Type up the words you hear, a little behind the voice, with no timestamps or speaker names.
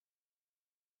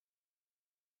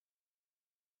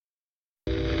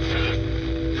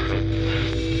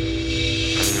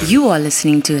You are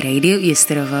listening to Radio East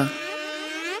River.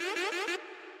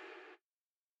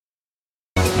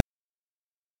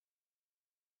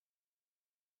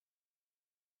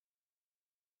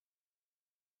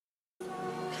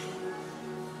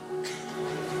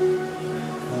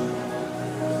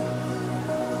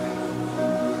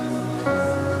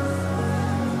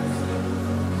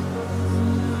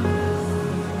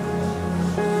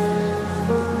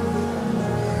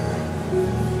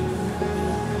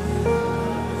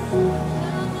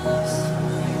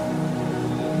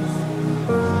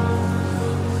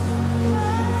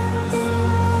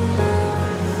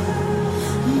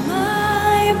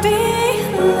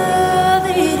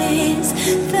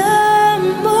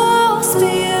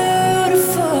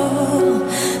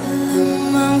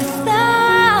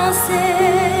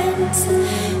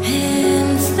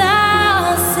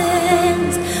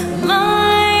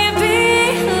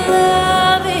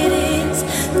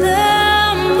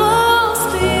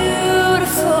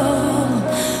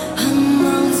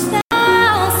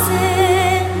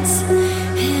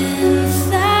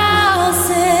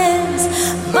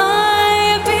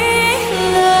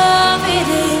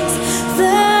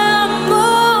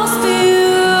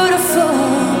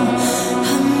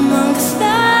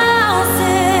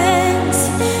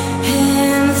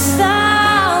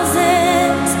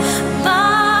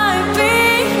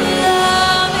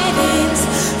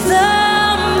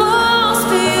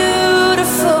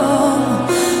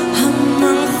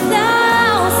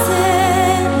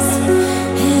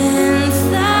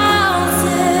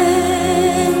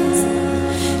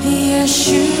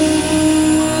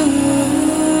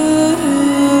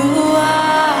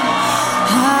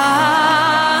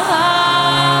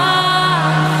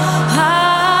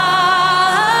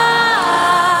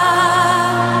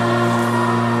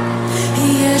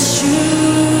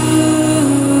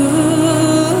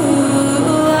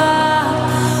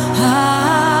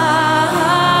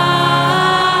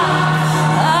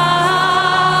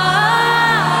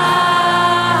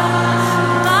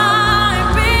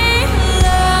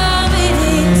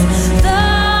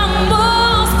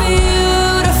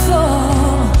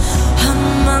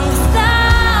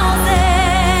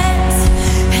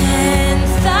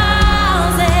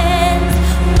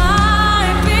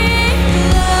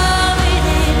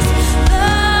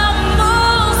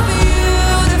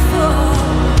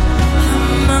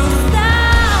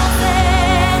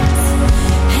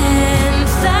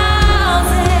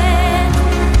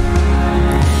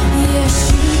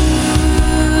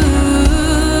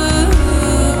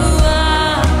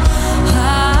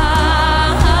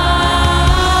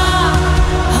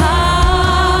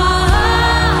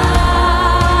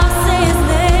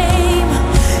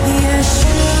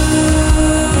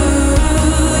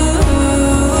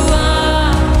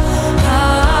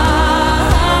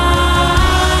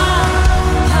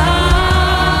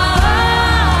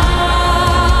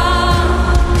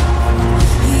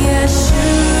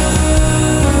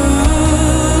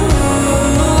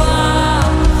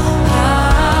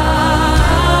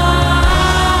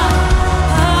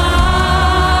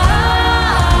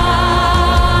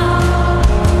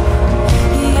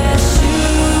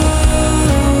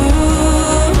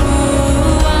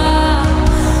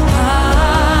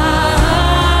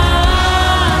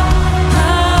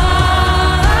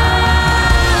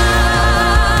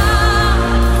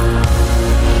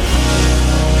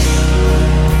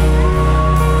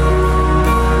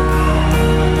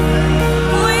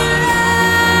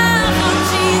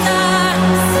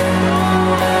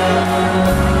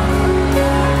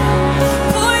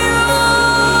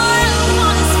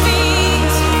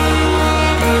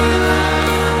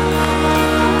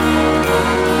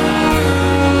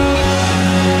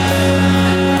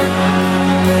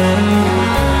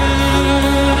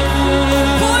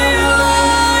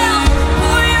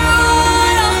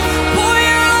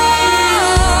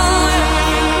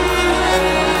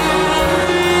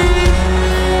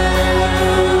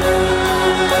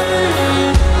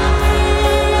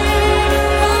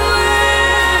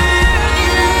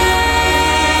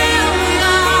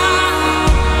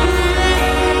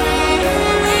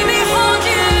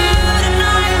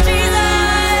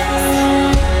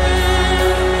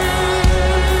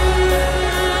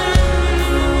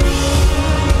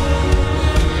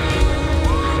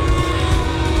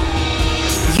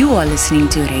 You are listening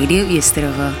to Radio East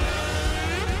River.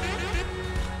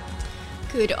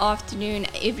 Good afternoon,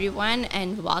 everyone,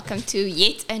 and welcome to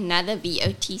yet another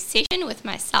V.O.T session with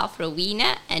myself,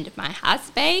 Rowena, and my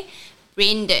husband,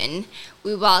 Brenden,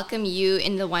 we welcome you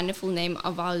in the wonderful name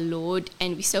of our Lord,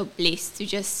 and we're so blessed to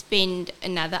just spend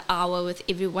another hour with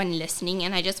everyone listening.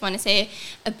 And I just want to say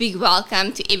a big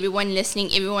welcome to everyone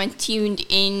listening, everyone tuned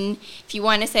in. If you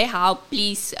want to say how,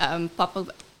 please pop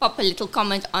a little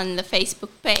comment on the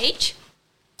Facebook page.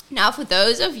 Now, for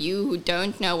those of you who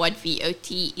don't know what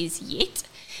V.O.T is yet,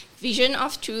 Vision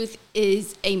of Truth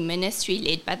is a ministry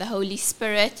led by the Holy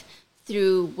Spirit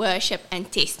through worship and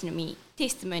testimony.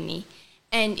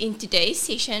 And in today's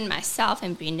session, myself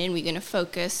and Brenden, we're going to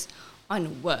focus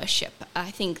on worship. I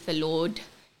think the Lord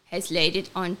has laid it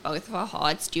on both of our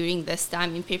hearts during this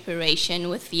time in preparation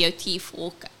with V.O.T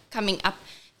for coming up.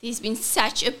 There's been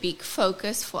such a big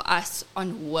focus for us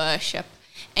on worship.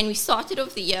 And we started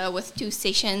off the year with 2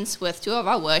 sessions with 2 of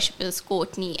our worshipers,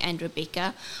 Courtney and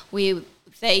Rebecca, where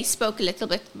they spoke a little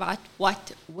bit about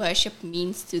what worship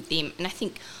means to them. And I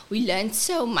think we learned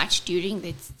so much during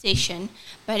that session,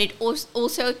 but it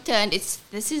also turned,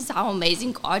 this is how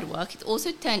amazing God works, it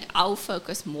also turned our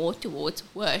focus more towards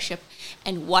worship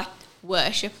and what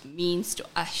worship means to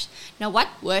us. Now, what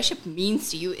worship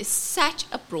means to you is such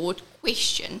a broad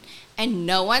question, and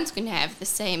no one's going to have the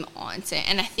same answer.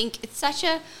 And I think it's such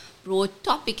a broad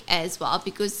topic as well,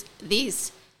 because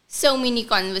there's so many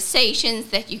conversations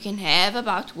that you can have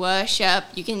about worship.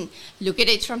 You can look at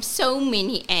it from so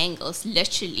many angles,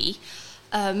 literally.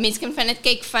 Mens kan van dit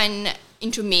kyk van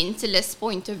instrumentalist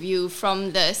point of view,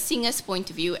 from the singer's point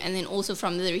of view, and then also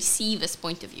from the receiver's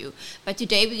point of view. But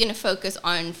today we're going to focus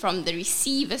on from the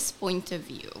receiver's point of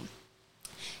view.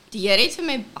 Die Here het vir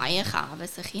my baie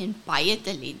gawes gegee en baie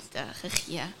talente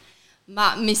gegee.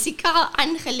 Maar musikaal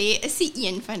aangelê is nie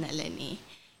een van hulle nie.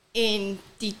 En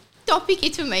die topic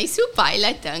het vir my so baie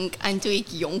laat dink aan toe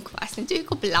ek jonk was. En toe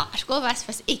ek op laerskool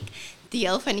was ek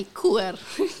deel van die koor.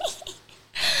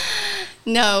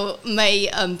 Nou, my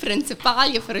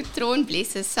principaal, juffrou Tron,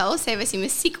 bless her soul, sy was die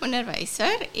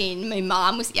musiekonderwyser en my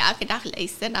ma moes elke dag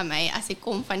luister na my as ek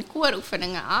kom van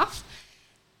kooroefeninge af.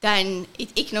 Dan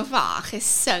het ek nog vir haar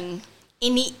gesing.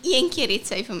 En nie een keer het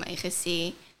sy vir my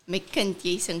gesê, my kind,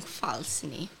 jy sing vals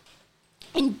nie.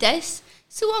 En dis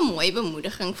so 'n mooi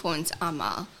bemoediging vir ons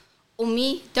almal.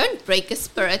 Don't break a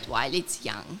spirit while it's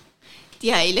young.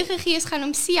 Die Heilige Gees gaan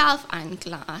homself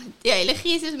aankla. Die Heilige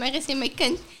Gees het my gesê, my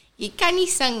kind, jy kan nie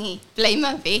sing nie, bly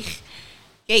maar weg.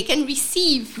 Jy kan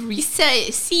receive,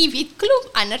 jy het klomp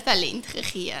ander talent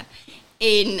gegee.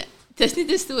 En dis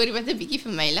net 'n storie wat 'n bietjie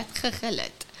vir my laat gegil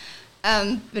het.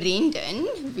 Brenden,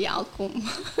 welkom.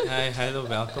 Hallo,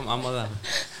 welkom almal.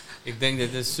 Ek dink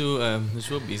dit is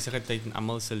so besige tyd in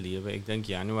almal se lewe. Ek dink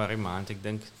Januarie maand, ek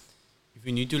dink if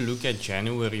you need to look at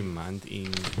January month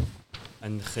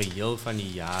in geheel van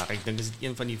die jaar, ek dink is dit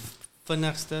een van die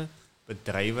vinnigste,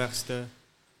 bedrywigste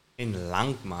en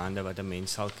lang maande wat 'n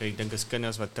mens sal kry. Ek dink as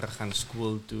kinders wat terug gaan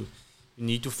skool toe, you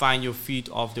need to find your feet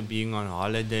after being on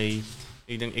holiday.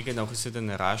 Ek dink ek het nou gesit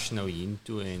in 'n rush nou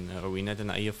hiertoe en Rowena het in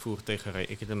 'n eie voertuig gery.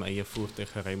 Ek het in my eie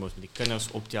voertuig gery, ons met die kinders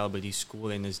optel by die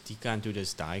skool en is die kant toe,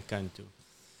 dis daai kant toe.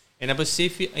 En dan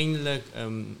besef jy eintlik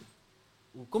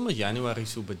hoekom is Januarie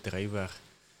so bedrywig?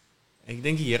 Ek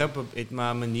dink die Here het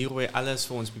maar 'n manier hoe hy alles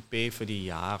vir ons prepare vir die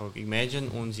jaar. Ook imagine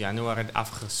ons Januarie het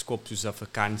afgeskop soos 'n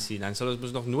vakansie, dan sal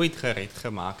ons nog nooit gered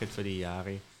gemaak het vir die jaar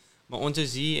nie. Maar ons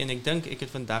is hier en ek dink ek het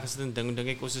vandag gesit en dink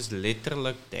ek ons is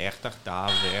letterlik 30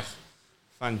 dae weg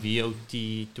van V.O.T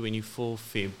 24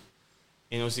 Feb.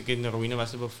 En ons ek in Rowena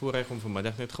was bevoorreg om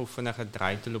vanmiddag net gou vinnig 'n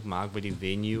draai te loop maak by die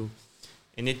venue.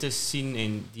 En net te sien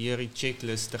en deur die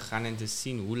checklist te gaan en te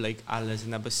sien hoe lyk alles. En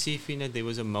dan besef jy net, there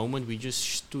was a moment we just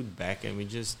stood back and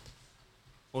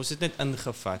ons het net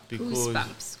ingevat. Because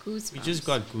goosebumps. We just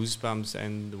got goosebumps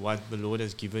and what the Lord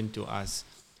has given to us.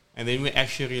 And then we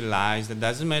actually realized that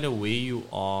doesn't matter where you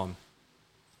are,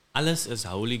 alles is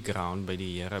holy ground by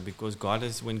die Here, because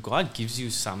when God gives you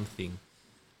something,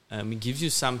 He gives you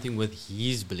something with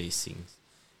His blessings.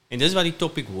 And this is why the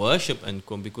topic worship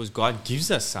inkom, because God gives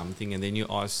us something and then you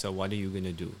ask, so what are you going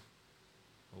to do?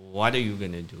 What are you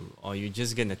going to do? Are you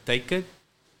just going to take it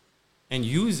and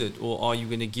use it, or are you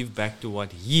going to give back to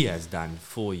what He has done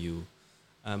for you?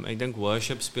 Ek dink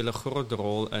worship speel 'n groot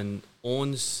rol in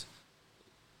ons,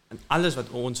 en alles wat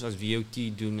ons as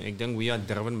V.O.T doen. Ek dink we are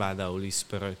driven by the Holy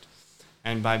Spirit.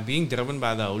 And by being driven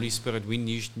by the Holy Spirit, we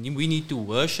need to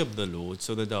worship the Lord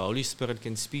so that the Holy Spirit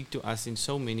can speak to us in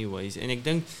so many ways. En ek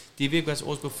dink die week was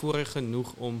ons bevoorreg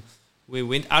genoeg we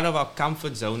went out of our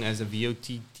comfort zone as a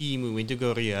V.O.T team. We went to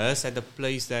go rehearse at a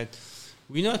place that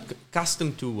we're not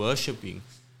accustomed to worshiping.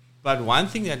 But one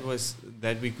thing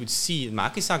that we could see,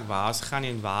 maak nie saak waar ons gaan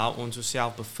en waar ons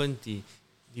osself bevind,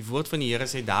 die woord van die Here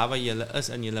sê, daar waar julle is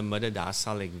in julle midde, daar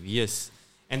sal ek wees.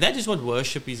 And that is what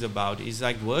worship is about. It's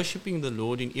like worshiping the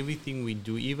Lord in everything we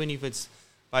do, even if it's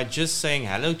by just saying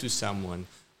hello to someone,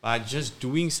 by just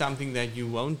doing something that you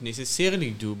won't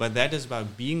necessarily do, but that is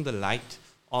about being the light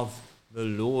of the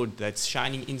Lord that's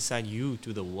shining inside you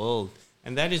to the world.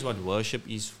 And that is what worship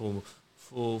is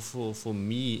for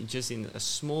me, just in a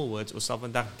small words. Ons sal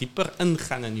vandag dieper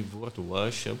ingaan in die woord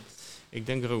worship. Ek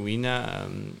dink Rowena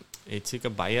het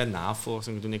seker baie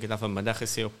navorsing gedoen. Ek het haar vanmiddag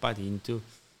gesê op pad hiertoe.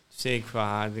 Sê ek vir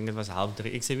haar, ek dink dit was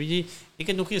 2:30. Ek sê, weet jy, ek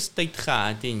het nog nie eens tyd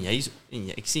gehad en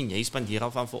ek sien jy spandeer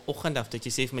al van vanoggend af dat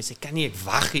jy sê vir my, sê kan nie ek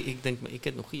wag nie. Ek dink maar ek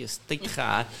het nog nie eens tyd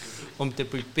gehad om te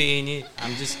prepare nie.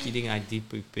 I'm just kidding, I did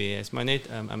prepare. Is maar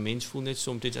net 'n mens voel net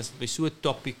soms as dit by so 'n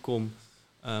topic kom,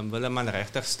 wil 'n man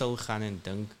regtig stil gaan en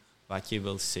dink wat jy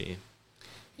wil sê.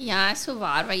 Ja, so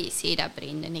waar wat jy sê dat,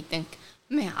 Brenden. Ek dink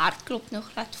my hart klop nog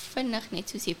laat vinnig net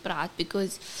soos jy praat,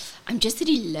 because I'm just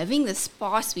reliving this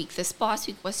past week. This past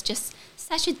week was just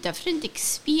such a different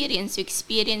experience. To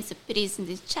experience the present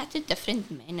in such a different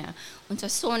manner. Ons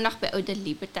was Sondag by Oude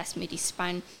Libertas met die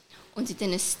span. Ons het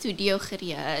in 'n studio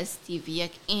gerehears die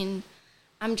week en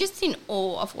I'm just in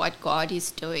awe of what God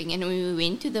is doing. And when we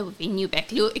went to the venue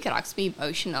back, it rocks me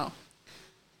emotional.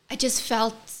 I just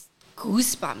felt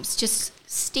goosebumps just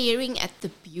staring at the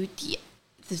beauty,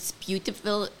 this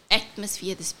beautiful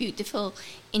atmosphere, this beautiful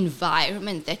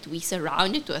environment that we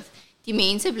surrounded with. Die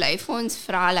mense bly vir ons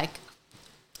vra, like,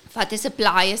 wat is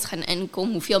suppliers gaan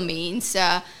inkom, hoeveel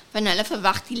mense, van hulle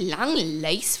verwag die lang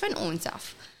lys van ons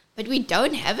af. But we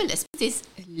don't have a list. There's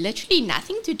literally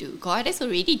nothing to do. God has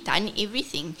already done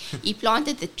everything. He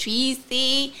planted the trees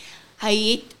there. Hy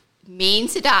het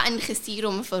mense daar ingestuur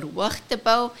om 'n verhoog te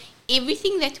bou.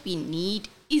 Everything that we need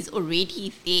is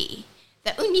already there.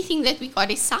 The only thing that we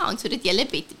got is sound, so dat julle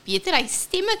beter hy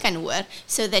stemme kan hoor,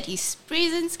 so that his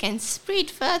presence can spread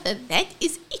further. That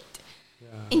is it.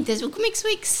 Yeah. En dis hoekom ek so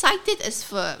excited is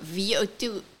vir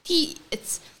V.O.T.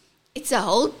 It's a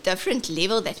whole different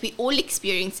level that we all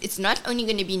experience. It's not only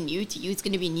going to be new to you, it's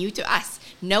going to be new to us.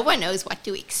 No one knows what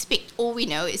to expect. All we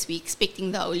know is we're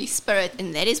expecting the Holy Spirit,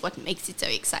 and that is what makes it so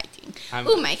exciting.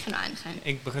 My gaan aangaan.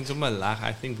 Ek begin sommer lag.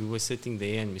 I think we were sitting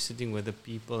there and we're sitting with the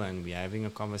people and we're having a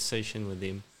conversation with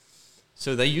them.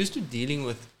 So they're used to dealing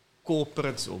with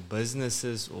corporates or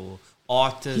businesses or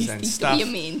artists and stuff.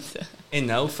 En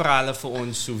nou vra hulle vir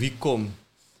ons, so wie kom?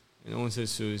 En ons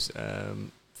is soos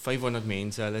 500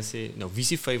 mense, hulle sê, nou wie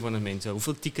is 500 mense,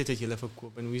 hoeveel tickets het julle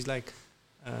verkoop, en we's like,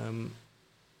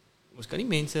 ons kan nie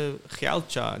mense geld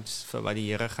charge vir wat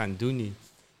die Here gaan doen nie.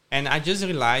 And I just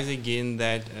realized again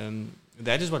that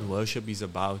that is what worship is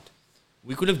about.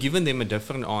 We could have given them a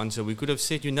different answer. We could have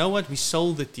said, you know what, we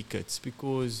sold the tickets,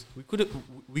 because we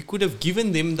could have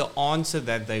given them the answer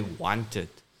that they wanted.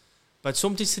 But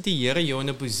sometimes sit die Here jou in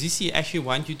 'n posisie, actually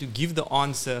want you to give the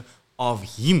answer of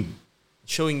Him,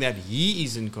 showing that He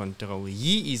is in control,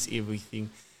 He is everything.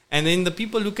 And then the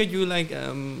people look at you like,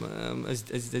 as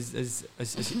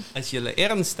julle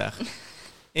ernstig.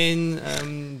 And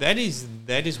that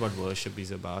is what worship is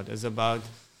about. It's about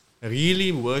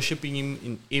really worshiping Him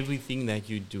in everything that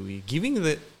you do. Giving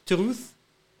the truth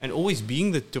and always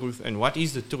being the truth. And what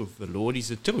is the truth? The Lord is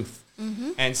the truth.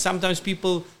 Mm-hmm. And sometimes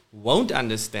people won't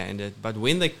understand it, but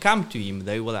when they come to Him,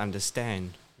 they will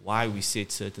understand why we said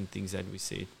certain things that we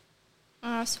said.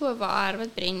 So waar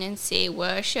wat Brenden sê,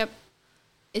 worship,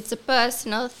 it's a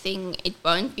personal thing. It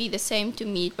won't be the same to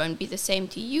me, it won't be the same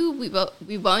to you.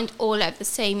 We won't all have the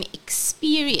same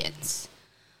experience.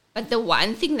 But the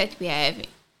one thing that we have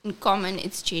in common,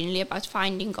 it's generally about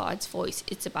finding God's voice.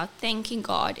 It's about thanking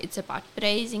God. It's about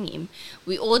praising Him.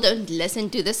 We all don't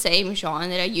listen to the same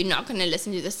genre. You're not going to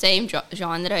listen to the same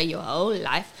genre your whole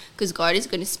life, because God is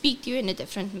going to speak to you in a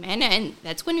different manner. And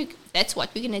that's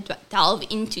what we're going to delve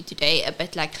into today, a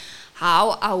bit like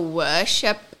how our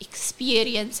worship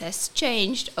experience has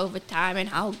changed over time and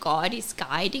how God is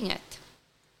guiding it.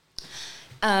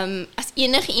 As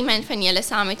enige iemand van julle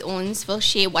saam met ons wil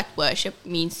share what worship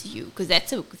means to you, because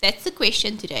that's the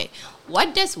question today.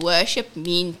 What does worship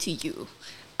mean to you?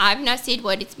 I've not said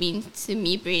what it means to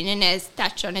me. Brenden has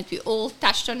touched on it. We all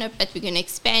touched on it, but we're going to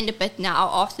expand a bit now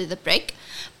after the break.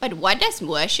 But what does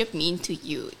worship mean to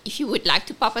you? If you would like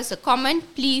to pop us a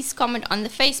comment, please comment on the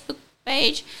Facebook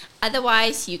page.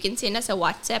 Otherwise, you can send us a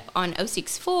WhatsApp on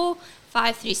 064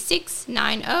 536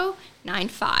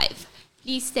 9095.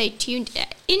 Please stay tuned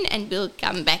in and we'll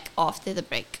come back after the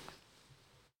break.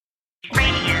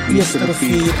 Yes, our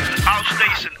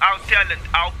station, our talent,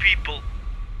 our people.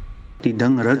 Die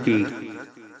ding rukkie.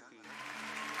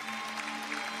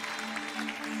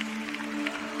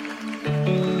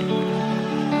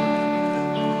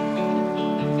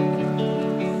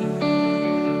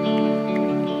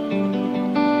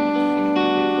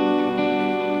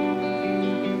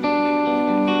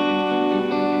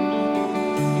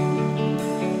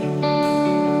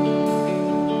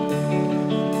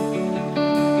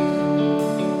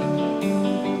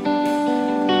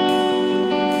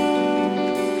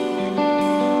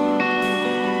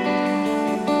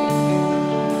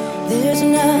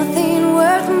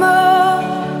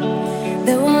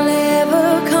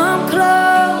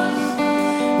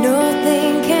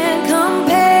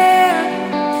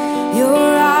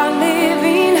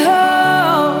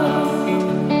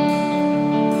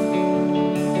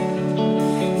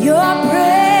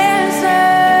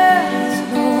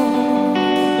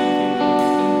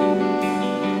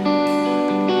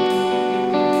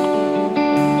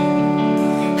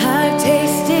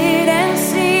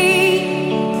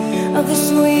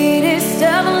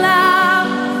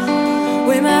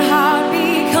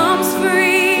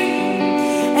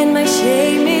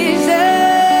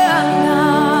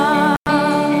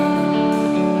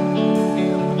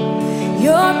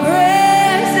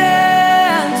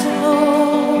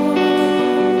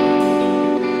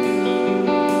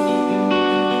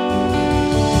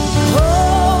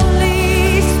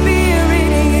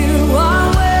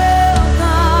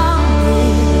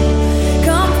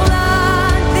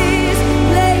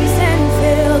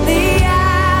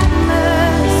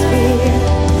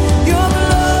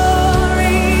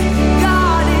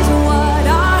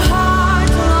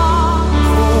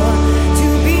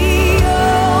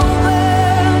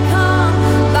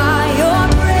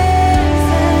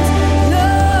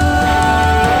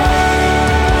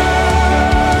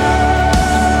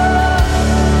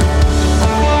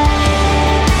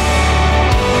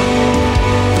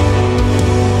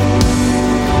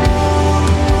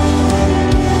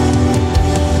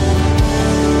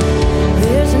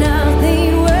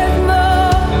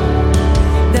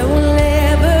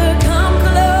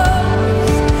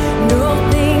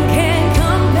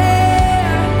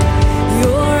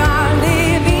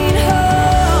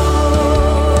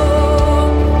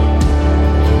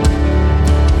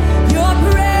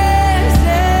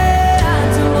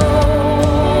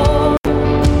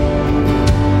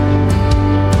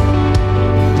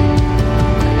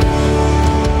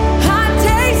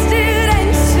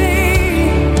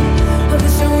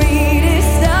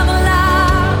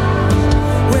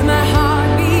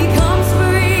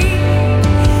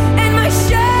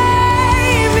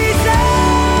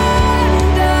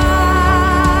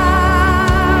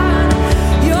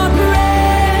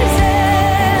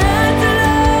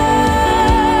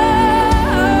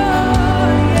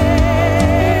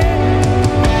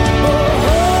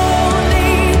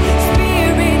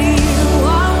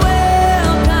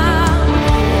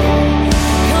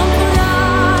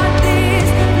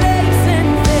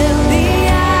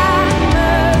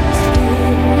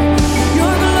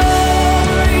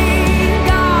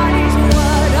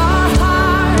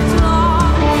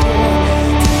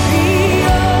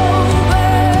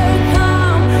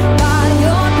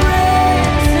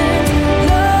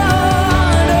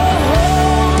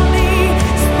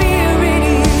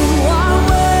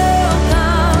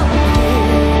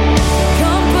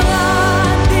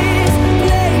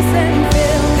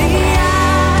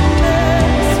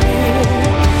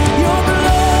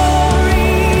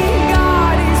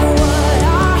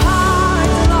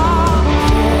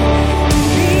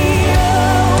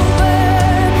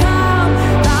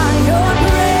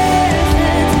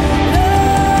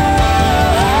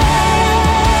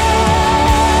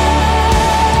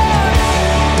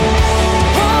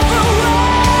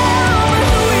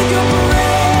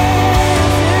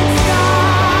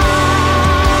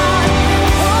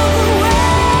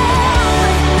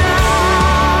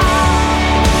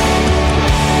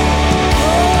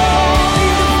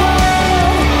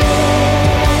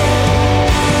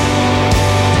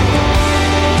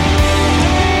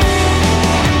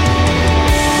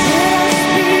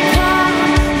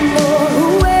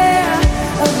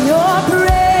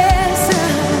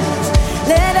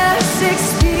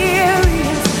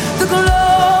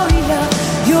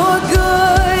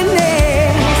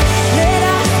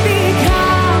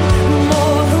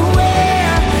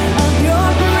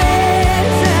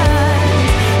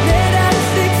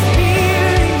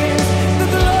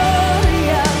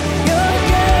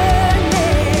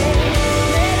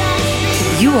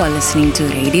 are listening to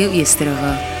Radio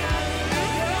Yesterova.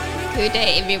 Good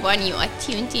day, everyone. You are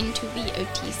tuned in to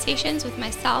V.O.T sessions with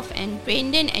myself and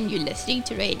Brenden, and you're listening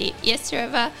to Radio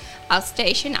Yesterova, our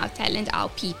station, our talent, our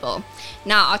people.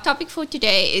 Now, our topic for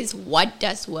today is, what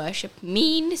does worship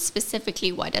mean?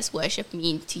 Specifically, what does worship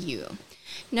mean to you?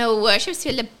 Nou, worship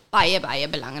speel 'n baie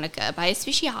belangrike, baie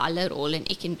spesiale rol in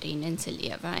ek en Brenden se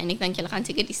lewe. En ek dink julle gaan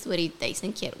seker die storie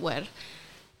 1000 keer hoor.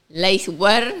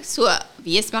 So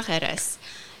wees maar gerus.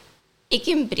 Ek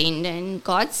en Brenden,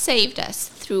 God saved us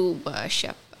through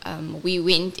worship. We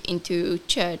went into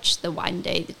church the one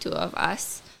day, the two of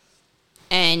us,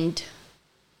 and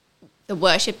the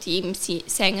worship team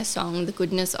sang a song, The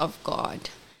Goodness of God.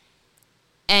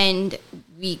 And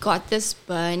we got this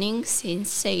burning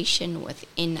sensation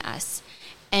within us.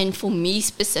 And for me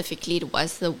specifically, it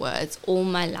was the words, all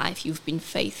my life you've been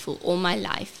faithful, all my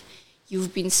life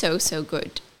you've been so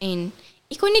good. En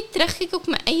ek kon net terugkyk op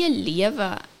my eie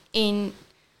lewe, en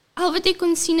al wat ek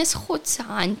kon sien is God se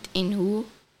hand en hoe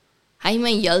hy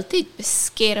my heeltyd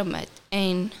beskerm het.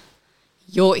 En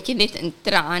ek het net in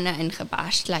trane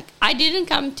ingebars. Like, I didn't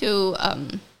come to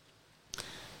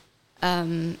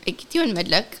ek het nie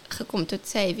onmiddellik gekom tot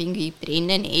saving wie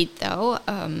Brenden het though.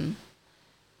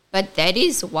 But that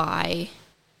is why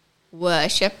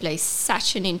worship plays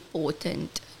such an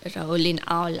important role in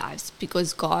our lives,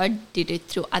 because God did it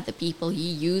through other people. He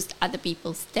used other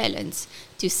people's talents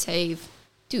to save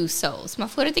 2 souls. Maar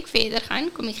voordat ek verder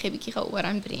gaan, kom ek gee 'n bietjie gehoor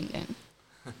aan Brenden.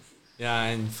 Yeah,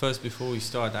 and first before we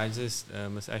start, I just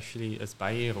it's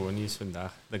baie ironies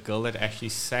vandag. The girl that actually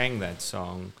sang that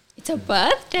song, It's a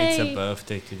birthday. It's a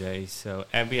birthday today. So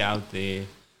Abby out there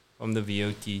from the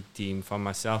V.O.T team, from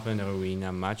myself and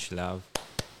Rowena, much love.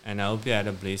 And I hope you had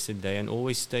a blessed day and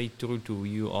always stay true to who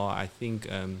you are. I think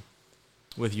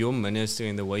with your ministry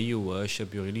and the way you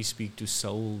worship, you really speak to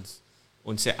souls.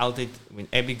 Ons sê altyd, when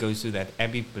Abby goes to that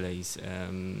Abby place,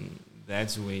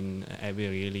 that's when Abby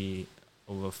really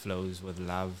overflows with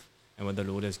love and what the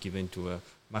Lord has given to her.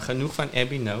 Maar genoeg van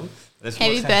Abby nou.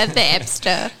 Happy birthday,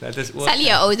 Abster. Sal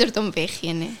jy ouderdom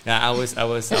weggee, ne? Yeah, I was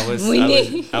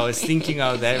thinking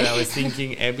of that. I was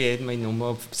thinking Abby had my number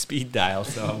op speed dial,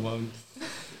 so I won't.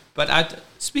 But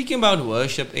speaking about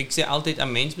worship, ek sê altyd,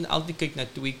 'n mens moet altyd kyk na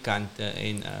twee kante,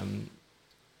 en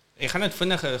ek gaan dit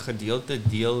vinnig 'n gedeelte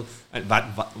deel,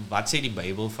 wat sê die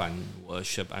Bybel van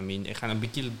worship. I mean, ek gaan 'n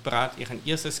bietjie praat, ek gaan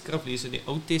eers 'n skrif lees uit die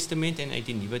Ou Testament en uit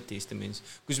die Nuwe Testament,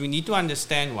 because we need to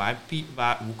understand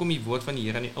hoekom die woord van die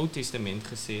Here in die Ou Testament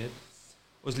gesê het.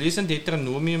 Ons lees in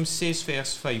Deuteronomium 6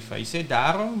 vers 5, hy sê,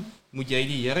 daarom moet jy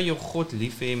die Here jou God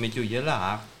lief hê met jou hele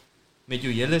hart, met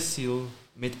jou hele siel,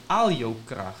 met al jou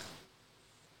krag.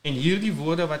 En hierdie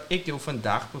woorde wat ek jou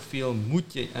vandag beveel,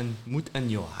 moet in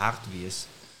jou hart wees.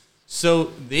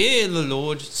 So there the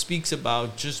Lord speaks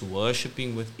about just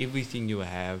worshiping with everything you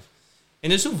have. En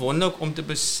dit is so wonderlik om te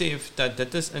besef dat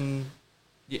dit is in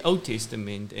die Ou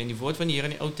Testament, en die woord van die Here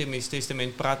in die Ou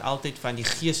Testament praat altyd van die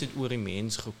Gees het oor die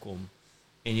mens gekom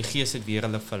en die Gees het weer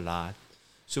hulle verlaat.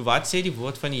 So wat sê die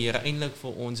woord van die Here eintlik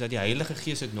vir ons, dat die Heilige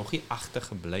Gees het nog nie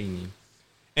agtergebly nie.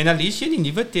 En dan lees jy die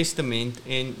Nuwe Testament,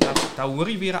 en daar hoor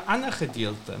jy weer 'n ander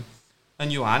gedeelte.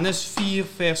 In Johannes 4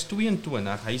 vers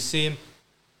 22, hy sê,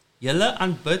 julle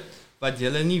aanbid wat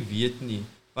julle nie weet nie,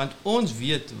 want ons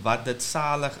weet wat dit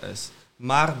salig is.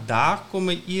 Maar daar kom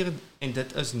 'n uur, en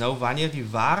dit is nou wanneer die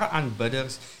ware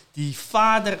aanbidders die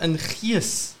Vader in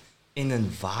gees en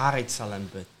in waarheid sal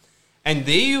aanbid. And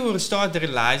there you start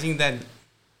realizing that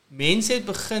mense het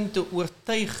begin te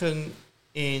oortuiging,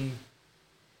 en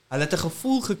hulle het 'n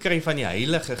gevoel gekry van die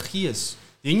Heilige Gees.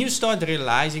 Then you start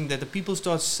realizing that the people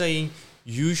start saying,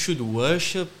 you should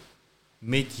worship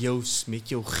met jou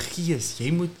gees.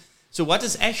 So what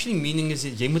is actually meaning is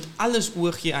that jy moet alles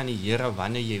oorgee aan die Here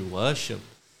wanneer jy worship.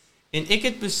 En ek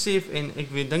het besef, en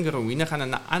ek dink Rowena gaan in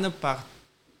 'n ander part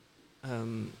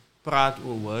praat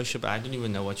oor worship. I don't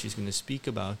even know what she's going to speak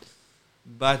about.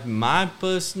 But my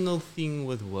personal thing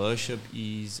with worship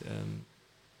is,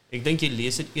 ek dink jy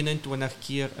lees dit 21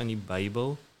 keer in die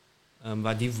Bybel,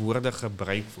 waar die woorde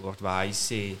gebruik word, waar hy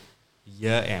sê,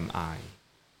 here am I,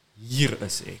 hier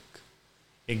is ek.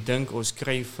 Ek dink ons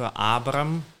kry vir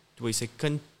Abraham, toe hy sy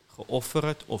kind geoffer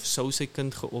het, of sou sy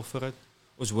kind geoffer het.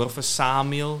 Ons hoor vir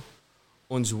Samuel,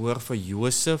 ons hoor vir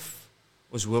Josef,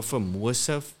 ons hoor vir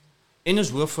Moses, en ons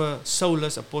hoor vir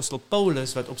Saulus, apostel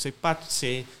Paulus, wat op sy pad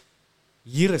sê,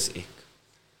 hier is ek.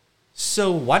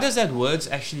 So what does that words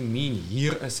actually mean,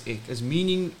 hier is ek? Is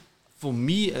meaning, for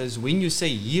me, is when you say,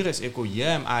 here is ek, or here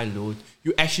am I, Lord,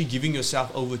 you're actually giving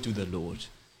yourself over to the Lord.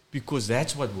 Because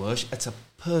that's what worship, it's a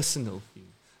personal thing.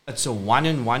 It's a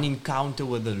one-on-one encounter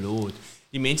with the Lord.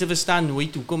 Die mense verstaan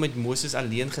nooit hoekom het Moses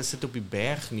alleen gesit op die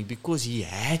berg nie, because he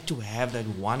had to have that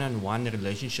one-on-one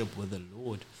relationship with the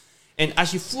Lord. En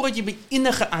as jy voordat jy by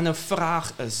enige ander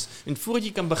vraag is, en voordat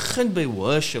jy kan begin by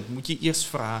worship, moet jy eers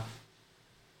vra,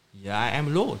 I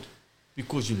am Lord.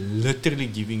 Because you're literally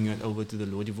giving it over to the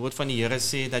Lord. Die woord van die Here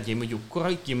sê dat jy moet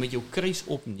jou kruis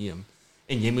opneem,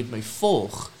 en jy moet my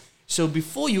volg. So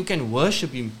before you can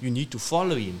worship him, you need to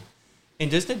follow him. En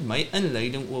dis net my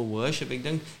inleiding oor worship. Ek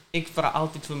dink, ek vra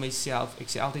altyd vir myself, ek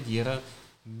sê altyd, Here,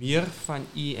 meer van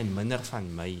u en minder van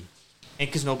my.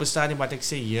 Ek is nou op 'n stadium wat ek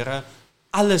sê, Here,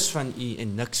 alles van u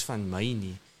en niks van my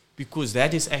nie. Because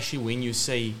that is actually when you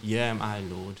say, here am I,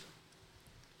 Lord.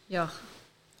 Yeah.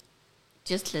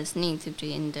 Just listening to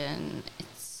Brenden,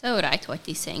 it's so right what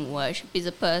he's saying. Worship is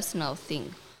a personal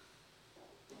thing.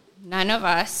 None of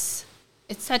us,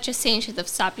 it's such a sensitive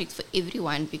subject for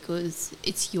everyone because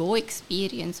it's your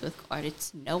experience with God.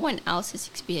 It's no one else's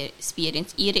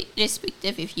experience,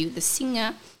 irrespective if you're the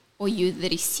singer or you're the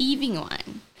receiving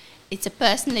one. It's a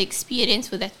personal experience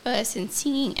for that person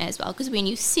singing as well. Because when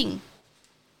you sing,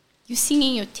 you're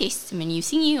singing your testimony, you're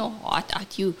singing your heart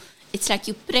out. It's like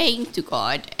you're praying to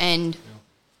God. And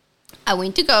I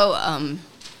went to go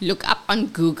look up on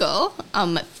Google,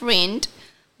 friend,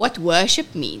 what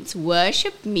worship means.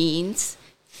 Worship means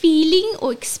feeling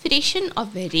or expression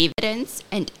of reverence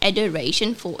and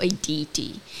adoration for a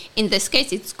deity. In this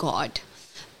case, it's God.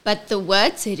 But the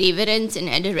words reverence and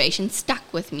adoration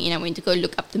stuck with me, and I went to go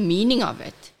look up the meaning of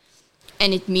it.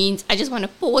 And it means, I just want to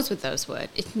pause with those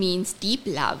words. It means deep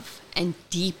love and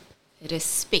deep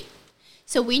respect.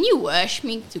 So when you're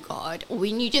worshiping to God, or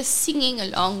when you're just singing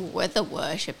along with the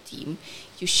worship team,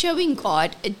 you're showing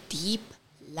God a deep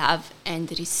love and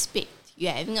respect.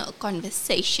 You're having a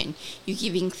conversation. You're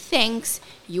giving thanks.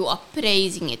 You are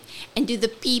praising it. And to the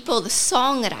people, the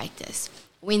songwriters,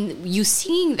 when you're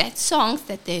singing that songs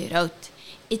that they wrote,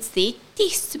 it's their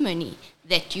testimony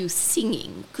that you're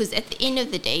singing. Because at the end of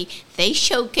the day, they're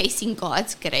showcasing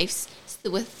God's grace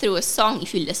through a song.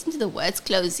 If you listen to the words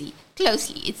closely,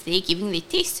 it's they giving their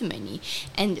testimony.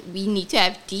 And we need to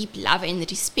have deep love and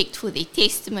respect for their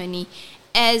testimony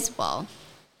as well.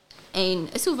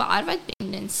 And so waar wat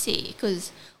Brenden sê,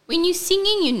 because when you're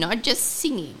singing, you're not just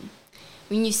singing.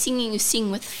 When you're singing, you sing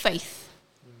with faith.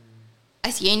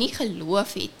 As jy nie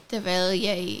geloof het terwyl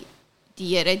jy die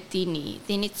Here dien nie,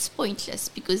 then it's pointless,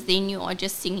 because then you are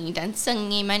just singing. Dan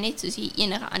sing jy maar net soos jy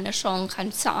enige ander song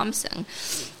gaan saam sing.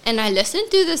 And I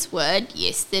listened to this word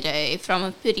yesterday from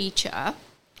a preacher,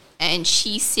 and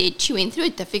she said she went through a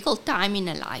difficult time in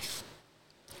her life.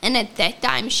 And at that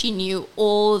time, she knew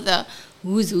all the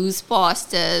who's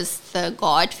pastors, the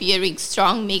God-fearing,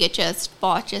 strong megachurch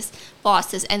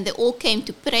pastors, and they all came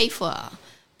to pray for her.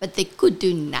 But they could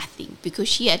do nothing because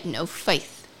she had no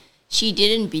faith. She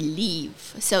didn't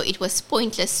believe. So it was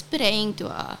pointless praying to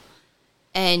her.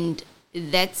 And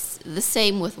that's the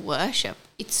same with worship.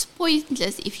 It's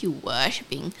pointless if you're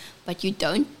worshiping, but you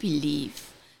don't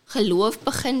believe. Geloof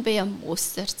begin by 'n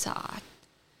mosterdsaad.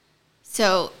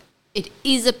 So it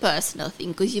is a personal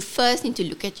thing, because you first need to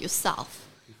look at yourself.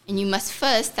 And you must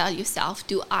first tell yourself,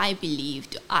 do I believe?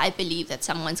 Do I believe that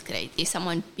someone's great? There's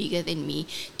someone bigger than me?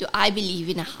 Do I believe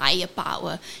in a higher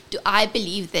power? Do I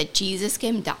believe that Jesus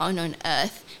came down on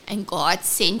earth and God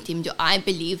sent him? Do I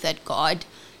believe that God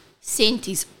sent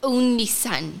his only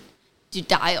son to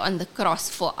die on the cross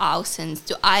for our sins?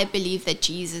 Do I believe that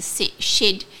Jesus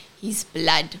shed his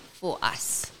blood for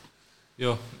us?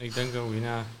 Ja, ek dink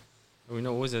Rowena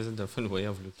always has a different way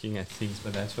of looking at things,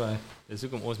 but that's why dis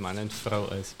hoekom ons man en vrou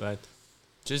is. But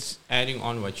just adding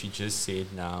on what you just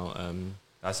said now,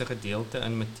 daar's 'n gedeelte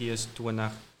in Matteus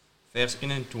 20 vers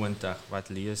 21 wat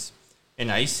lees, en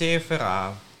hy sê vir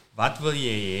haar, wat wil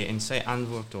jy hê? En sy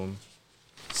antwoord hom,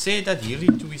 sê dat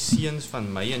hierdie twee seuns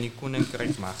van my in die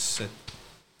koninkryk mag sit,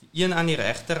 die een aan die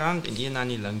regterhand en een aan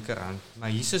die linkerhand.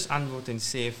 Maar Jesus antwoord en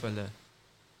sê vir hulle,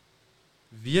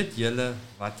 weet julle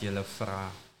wat julle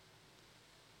vra?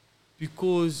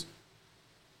 Because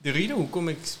the reason hoekom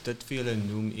ek dit vir julle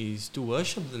noem is, to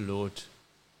worship the Lord,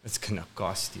 it's gonna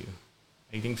cost you.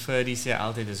 Ek dink Ferdy sê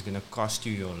altyd, it's gonna cost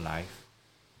you your life.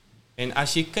 En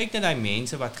as jy kyk na die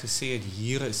mense wat gesê het,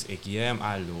 hier is ek, here am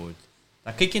I, Lord,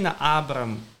 dan kyk jy na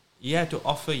Abraham, he had to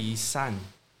offer his son,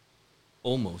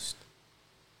 almost.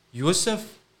 Joseph,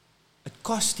 het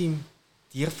kost hom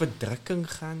deur verdrukking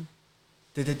gaan,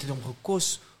 dit het hom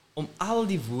gekos om al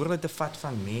die woorde te vat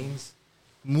van mens.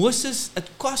 Moses, het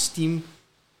kost hom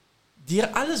deur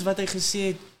alles wat hy gesê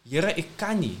het, Here, ek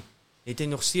kan nie, het hy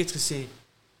nog steeds gesê,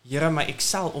 Here, maar ek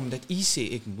sal, omdat u sê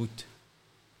ek moet.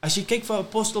 As jy kyk vir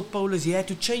Apostel Paulus, he had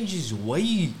to change his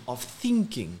way of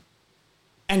thinking.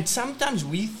 And sometimes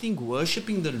we think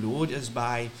worshiping the Lord is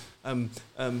by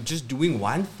just doing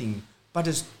one thing, but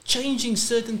it's changing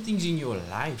certain things in your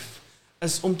life.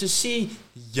 Is om te sê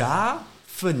ja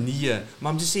vir nee,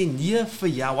 maar om te sê nee vir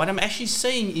ja. What I'm actually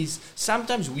saying is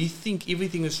sometimes we think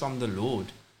everything is from the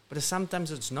Lord, but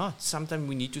sometimes it's not. Sometimes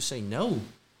we need to say no.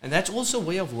 And that's also a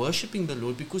way of worshiping the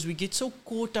Lord, because we get so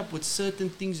caught up with certain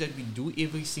things that we do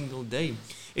every single day.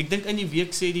 Ek dink in die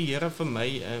week sê die Here vir my,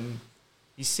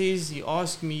 he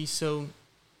asked me, so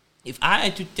if I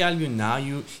had to tell you now,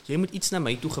 jy moet iets na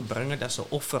my toe gebring het as 'n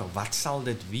offer, wat sal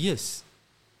dit wees?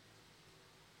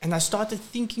 And I started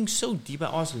thinking so deep. I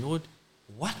asked, Lord,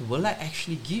 what will I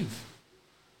actually give?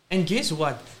 And guess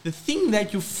what? The thing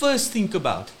that you first think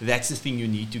about, that's the thing you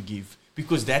need to give.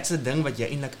 Because that's the ding wat jy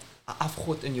eintlik 'n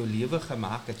afgod in jou lewe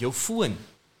gemaak het, jou phone.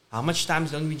 How much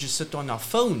times don't we just sit on our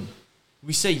phone?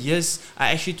 We say, yes,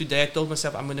 today I told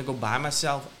myself I'm going to go buy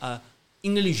myself a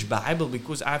English Bible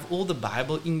because I have all the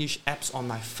Bible English apps on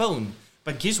my phone.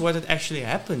 But guess what? It actually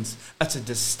happens. It's a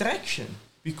distraction.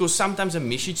 Because sometimes a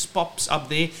message pops up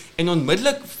there en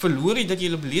onmiddellik verloor jy dat jy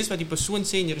lees wat die persoon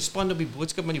sê en jy respond op die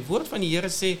boodskap, maar die woord van die Here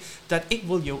sê dat ek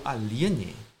wil jou alleen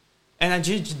hê. And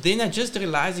I just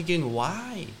realized again,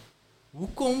 why?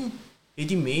 Hoekom het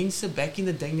die mense back in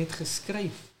the day net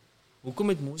geskryf? Hoekom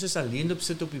het Moses alleen op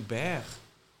sit op die berg?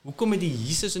 Hoekom het die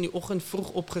Jesus in die oggend vroeg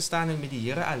opgestaan en met die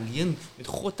Here alleen, met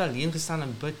God alleen gestaan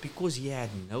en bid? Because he had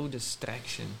no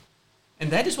distraction. And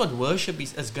that is what worship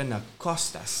is gonna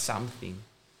cost us something.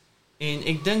 En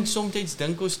ek dink soms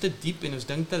dink ons te diep en ons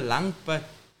dink te lank, but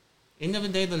end of the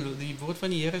day, die woord van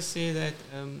die Here sê dat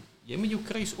jy moet jou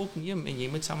kruis opneem en jy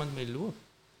moet saam met my loop.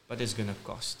 But it's gonna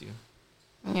cost you.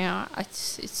 Yeah,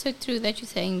 it's so true that you're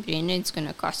saying, Brenden, it's going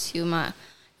to cost you, maar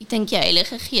ek dink die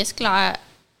Heilige Gees klaar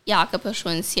elke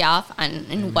persoon self aan,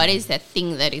 and what is that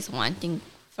thing that is wanting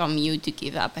from you to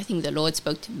give up? I think the Lord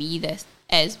spoke to me this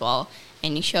as well,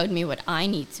 and he showed me what I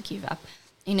need to give up.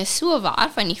 En is so waar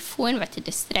van die phone wat 'n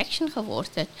distraction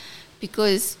geword het,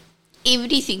 because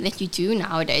everything that you do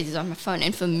nowadays is on my phone,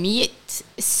 and for me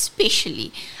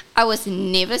especially, I was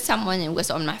never someone who was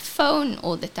on my phone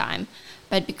all the time.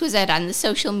 But because I run the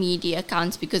social media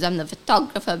accounts, because I'm the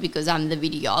photographer, because I'm the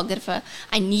videographer,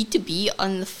 I need to be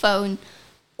on the phone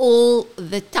all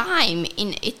the time.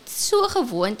 And it's so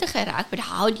gewoonte geraak. But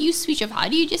how do you switch off? How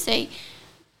do you just say,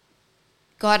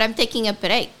 God, I'm taking a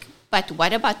break. But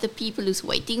what about the people who's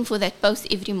waiting for that post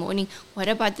every morning? What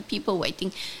about the people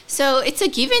waiting? So it's a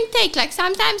give and take. Like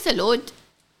sometimes the Lord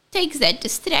takes that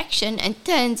distraction and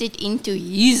turns it into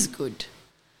His good.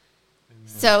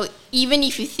 So even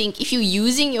if you're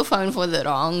using your phone for the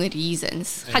wrong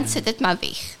reasons, gaan sit dit maar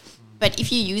weg. But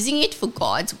if you're using it for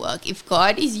God's work, if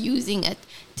God is using it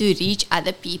to reach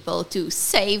other people, to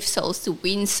save souls, to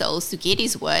win souls, to get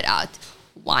His word out,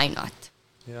 why not?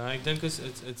 Yeah, I think it's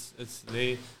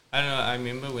there. I don't know, I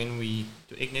remember when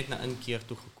toe ek net na inkeer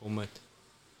toe gekom het,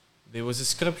 there was a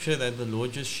scripture that the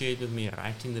Lord just shared with me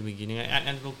right in the beginning,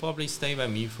 and it will probably stay by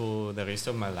me for the rest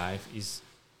of my life, is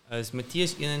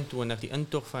Mattheus 21, die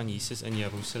intog van Jesus in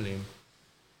Jerusalem,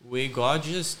 where God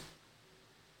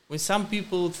when some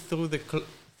people threw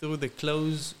the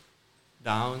clothes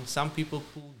down, some people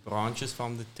pulled branches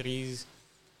from the trees,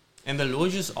 and the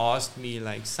Lord just asked me,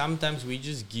 like, sometimes we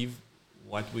just give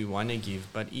what we want to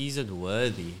give, but is it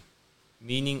worthy?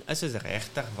 Meaning, is het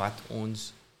regtig wat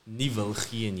ons nie wil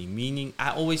gee nie? Meaning,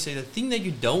 I always say, the thing that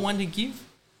you don't want to give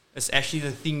is actually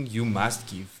the thing you must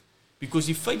give. Because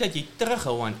die feit dat jy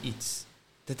terughou aan iets,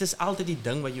 dit is altyd die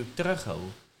ding wat jou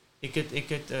terughou. Ek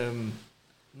het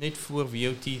net voor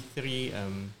V.O.T 3,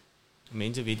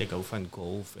 mense weet ek hou van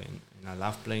golf and I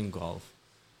love playing golf.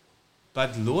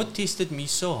 But Lord tested me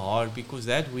so hard because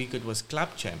that week it was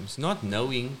club champs, not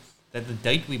knowing that the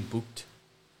date we booked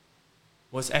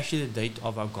was actually the date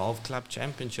of our golf club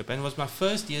championship, and it was my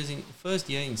first year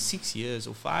in 6 years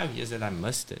or 5 years that I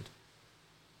missed it.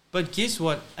 But guess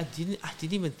what? I didn't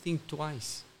even think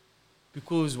twice,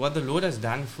 because what the Lord has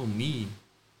done for me,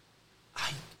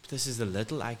 this is the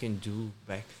little I can do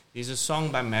back. There's a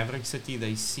song by Maverick City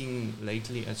they sing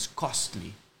lately. It's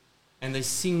costly, and they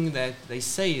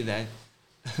say that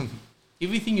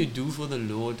everything you do for the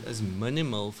Lord is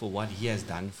minimal for what He has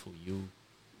done for you.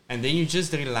 And then you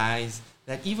just realize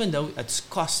that even though it's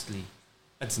costly,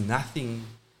 it's nothing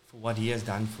for what He has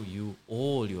done for you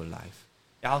all your life.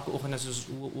 Elke oggend as ons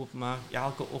oë oopmaak,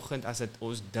 elke oggend as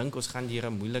ons dink ons gaan deur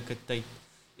 'n moeilike tyd,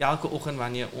 elke oggend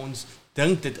wanneer ons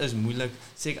dink dit is moeilik,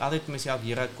 sê ek altyd vir myself,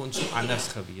 Here, dit kon so anders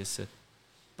gewees het.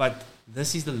 But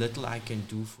this is the little I can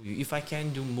do for you. If I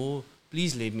can do more,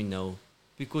 please let me know.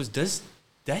 Because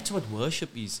that's what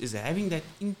worship is having that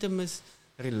intimate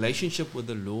relationship with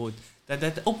the Lord,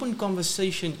 that open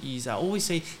conversation is, I always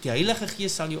say, die Heilige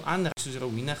Gees sal jou aanraak, soos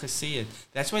Rowena gesê het.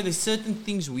 That's why there's certain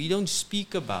things we don't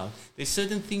speak about. There's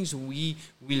certain things we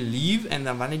leave, en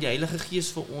dan wanneer die Heilige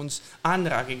Gees vir ons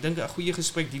aanraak, ek dink 'n goeie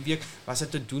gesprek die week was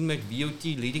dit te doen met V.O.T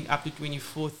leading up to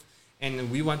 24th,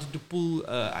 and we wanted to pull,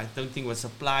 I don't think it was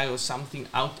supply or something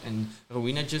out, and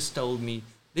Rowena just told me,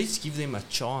 let's give them a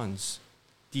chance.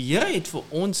 Die Here het vir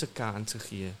ons 'n kans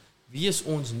gegee. Wie is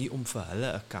ons nie om vir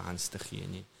hulle 'n kans te gee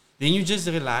nie? Then you just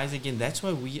realize again, that's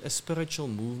why we a spiritual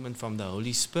movement from the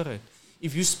Holy Spirit.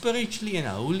 If you spiritually and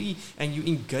holy and you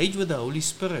engage with the Holy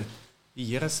Spirit, die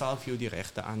Here sal vir jou die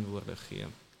regte antwoorde gee.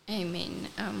 Amen.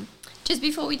 Just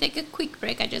before we take a quick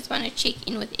break, I just want to check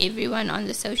in with everyone on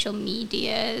the social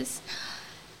medias.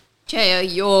 Jaya,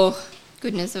 your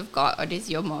Goodness of God is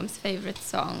your mom's favorite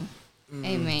song.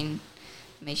 Amen.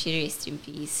 May she rest in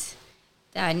peace.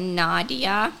 Then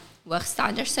Nadia,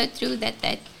 Hoogstander, so true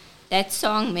that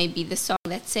song may be the song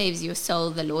that saves your soul.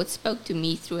 The Lord spoke to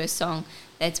me through a song.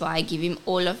 That's why I give him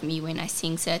all of me when I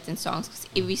sing certain songs, because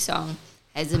every song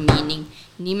has a meaning.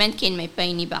 Niemand ken my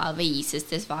pyn nie behalwe Jesus.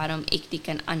 Dis waarom ek die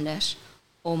kan anders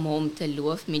om hom te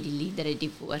loof met die liedere,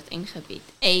 die woord en gebed.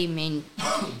 Amen.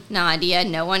 Nadia,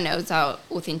 no one knows our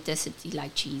authenticity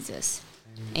like Jesus.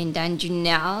 And then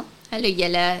Janelle, hello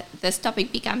Yella, this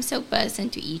topic becomes so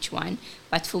personal to each one,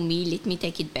 but for me, let me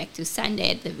take it back to Sunday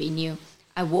at the venue.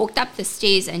 I walked up the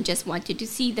stairs and just wanted to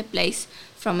see the place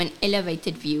from an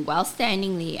elevated view. While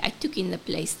standing there, I took in the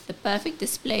place, the perfect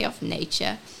display of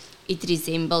nature it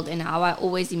resembled, and how I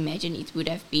always imagined it would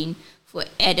have been for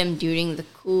Adam during the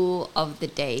cool of the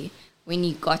day when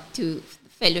he got to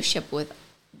fellowship with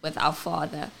our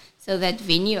Father. So that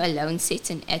venue alone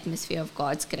sets an atmosphere of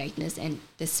God's greatness and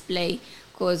display,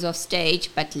 cause of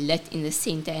stage, but lit in the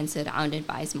center and surrounded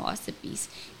by his masterpiece.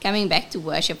 Coming back to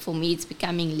worship, for me, it's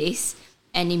becoming less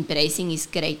and embracing his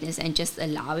greatness and just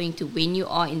allowing to, when you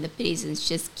are in the presence,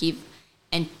 just give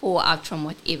and pour out from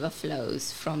whatever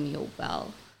flows from your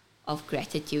well of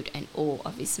gratitude and awe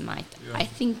of his might. Yeah. I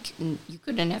think you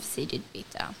couldn't have said it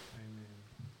better.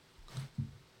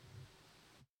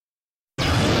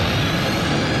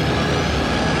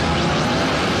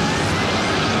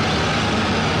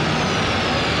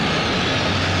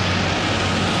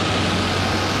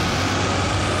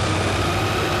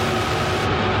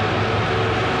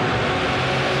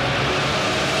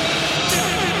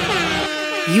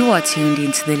 You are tuned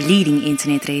into the leading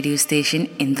internet radio station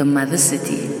in the Mother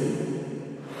City.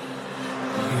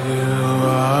 You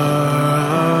are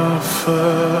Alpha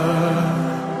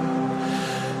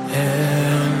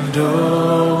and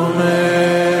Omega.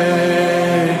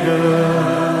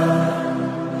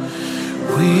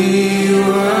 We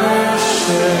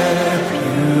worship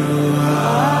you,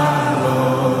 our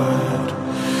Lord.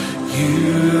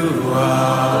 You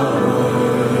are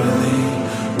worthy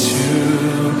to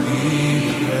be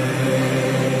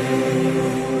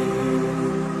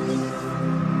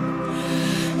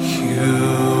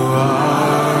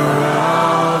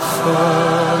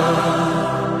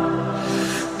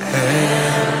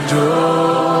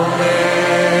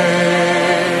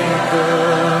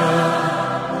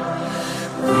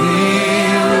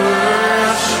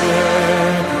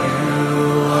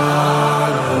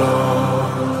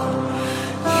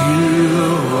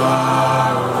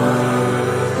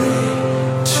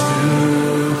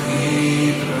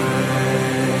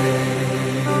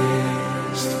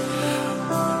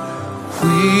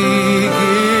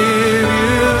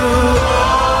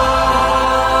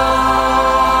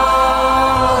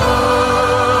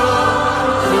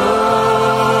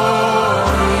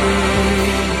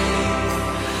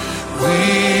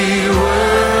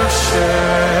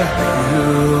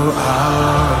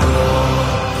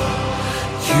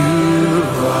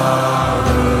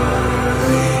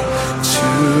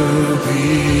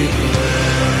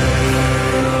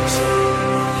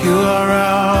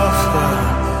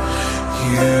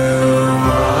you.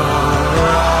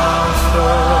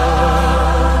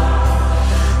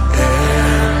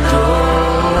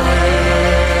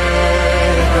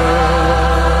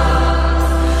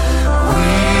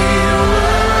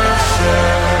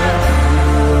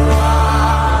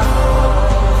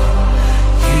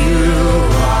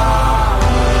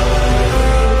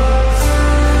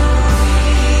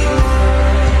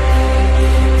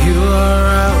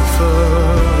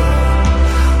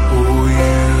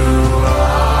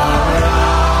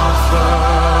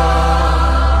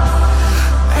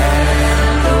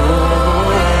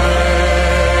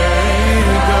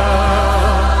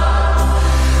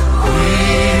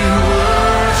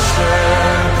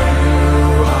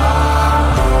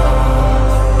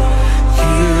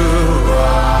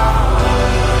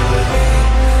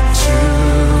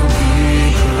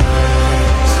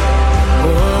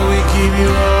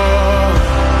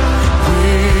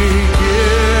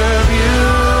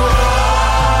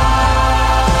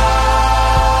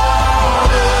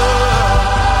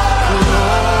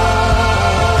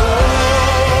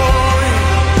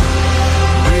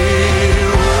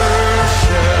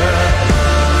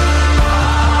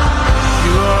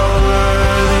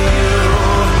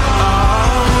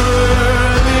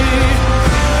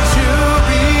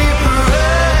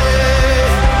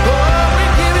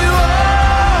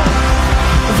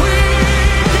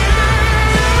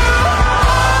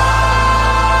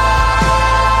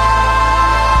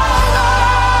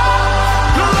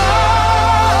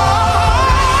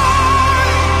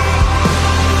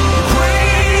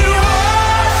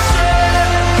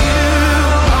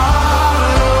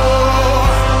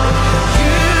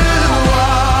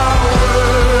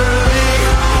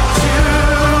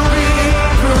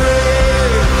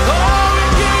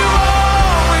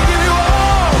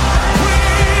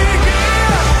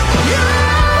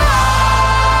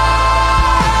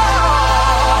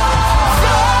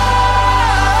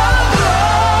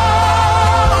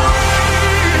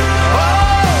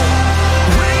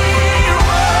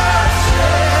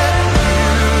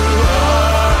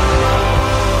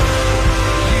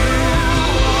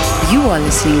 are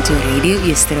listening to Radio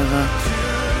Yesterova.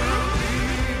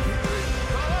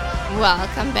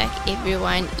 Welcome back,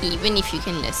 everyone. Even if you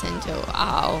can listen to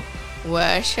our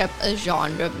worship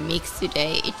genre mix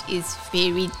today, it is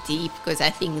very deep because I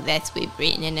think that's where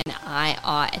Brenden and I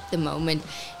are at the moment,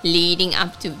 leading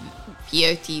up to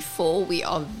V.O.T 4. We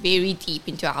are very deep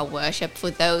into our worship.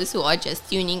 For those who are just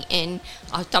tuning in,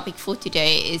 our topic for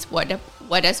today is what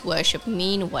does worship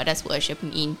mean? What does worship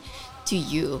mean to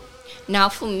you? Now,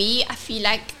 for me, I feel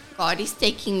like God is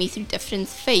taking me through different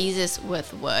phases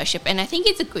with worship, and I think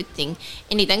it's a good thing.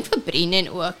 En ek dink vir Brenden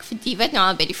ook, vir die wat nou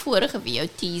al by die vorige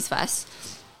V.O.T's was,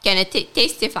 can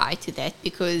testify to that,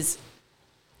 because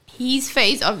his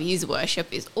phase of his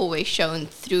worship is always shown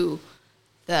through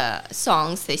the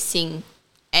songs they sing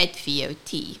at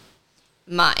V.O.T.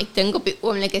 Maar ek dink op die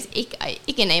oomblik is ek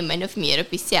en hy min of meer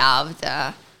op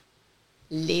dieselfde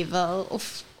level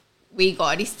of where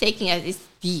God is taking us is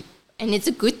deep. And it's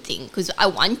a good thing, because I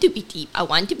want to be deep. I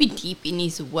want to be deep in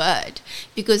His Word.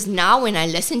 Because now when I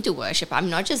listen to worship, I'm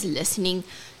not just listening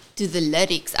to the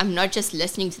lyrics. I'm not just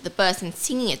listening to the person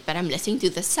singing it, but I'm listening to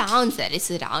the sounds that is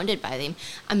surrounded by them.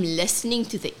 I'm listening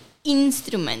to the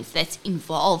instruments that's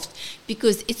involved,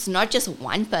 because it's not just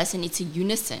one person, it's a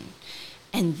unison.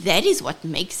 And that is what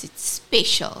makes it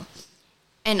special.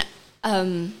 And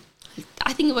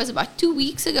I think it was about 2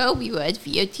 weeks ago, we were at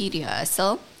V.O.T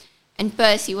rehearsal, and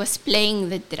Percy was playing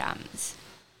the drums.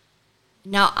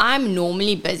 Now, I'm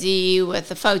normally busy with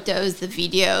the photos, the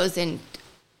videos, and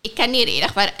ek kan nie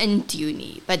regtig waar intune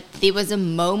nie. But there was a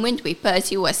moment where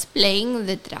Percy was playing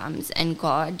the drums, and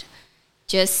God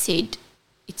just said,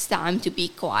 it's time to be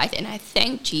quiet. And I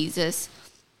thank Jesus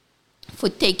for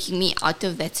taking me out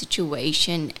of that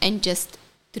situation and just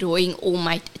drawing all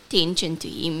my attention to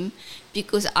Him,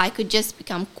 because I could just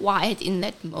become quiet in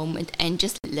that moment and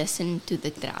just listen to the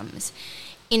drums.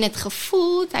 En het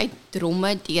gevoel dat hy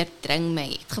dromme deurdring my.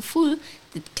 Het gevoel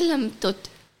dit klim tot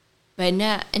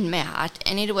binne in my hart.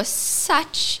 And it was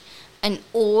such an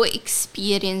awe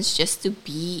experience just to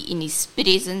be in His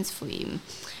presence for Him.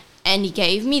 And He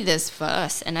gave me this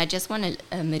verse, and I just want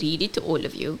to read it to all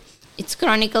of you. It's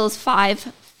Chronicles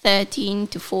 5:13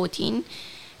 to 14.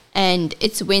 And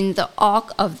it's when the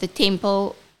ark of the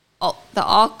temple, the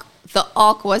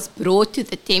ark was brought to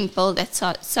the temple that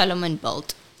Solomon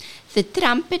built. The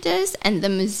trumpeters and the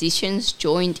musicians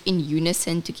joined in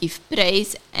unison to give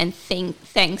praise and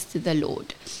thanks to the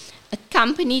Lord,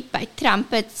 accompanied by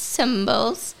trumpets,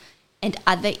 cymbals, and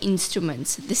other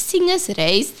instruments. The singers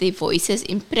raised their voices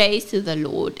in praise to the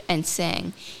Lord and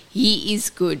sang, "He is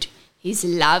good, His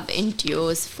love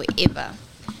endures forever."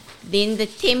 Then the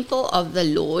temple of the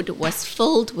Lord was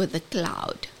filled with a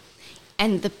cloud,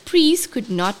 and the priests could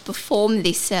not perform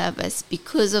their service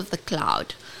because of the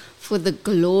cloud, for the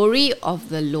glory of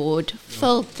the Lord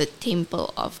filled the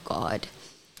temple of God.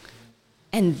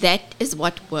 And that is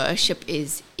what worship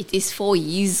is. It is for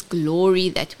His glory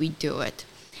that we do it.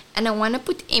 And I want to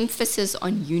put emphasis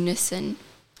on unison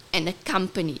and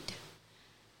accompanied.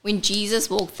 When Jesus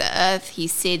walked the earth, He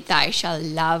said, "Thou shalt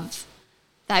love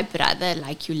thy brother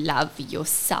like you love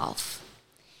yourself."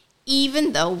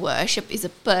 Even though worship is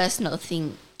a personal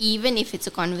thing, even if it's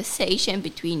a conversation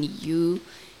between you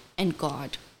and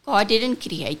God, God didn't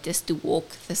create us to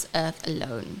walk this earth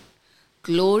alone.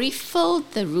 Glory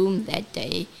filled the room that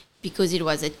day because it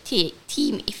was a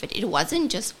team effort. It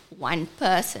wasn't just one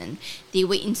person. They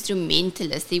were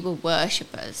instrumentalists, they were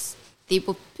worshippers, they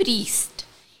were priests.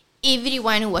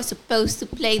 Everyone who was supposed to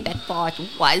play that part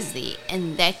was there,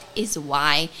 and that is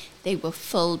why they were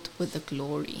filled with the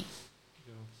glory.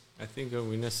 I think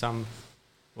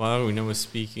while Rowena was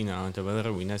speaking now, en terwyl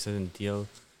Rowena sit in deel,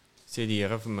 sê die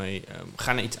Here vir my,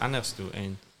 gaan na iets anders toe.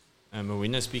 And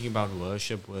Rowena speaking about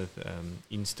worship with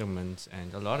instruments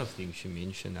and a lot of things she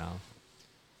mentioned now.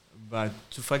 But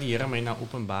toe vat die Here my na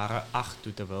Openbare 8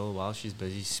 toe, terwyl while she's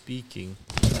busy speaking.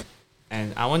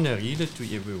 And I want to read it to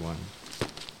everyone.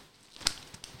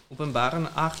 Openbaring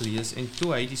 8 lees, en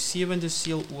toe hy die 7de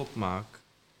seël oopmaak,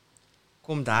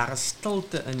 kom daar 'n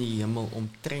stilte in die hemel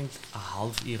omtrent 'n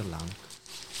halfuur lank.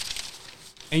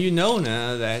 And you know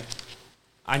now that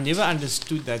I never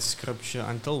understood that scripture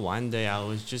until one day I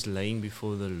was just laying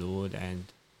before the Lord and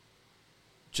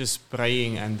just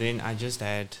praying, and then I just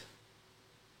had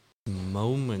a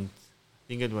moment, I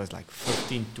think it was like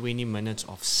 15-20 minutes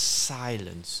of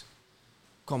silence,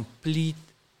 complete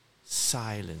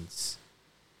silence.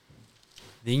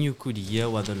 Then you could hear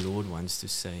what the Lord wants to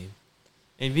say.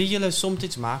 En weet julle,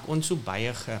 soms maak ons so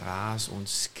baie geraas,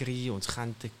 ons skree, ons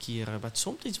gaan te kere, but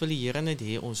soms wil die Here net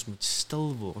hê ons moet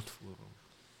stil word voor hom.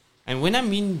 And when I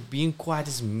mean being quiet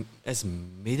is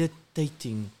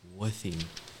meditating with Him.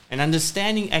 and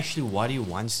understanding actually what He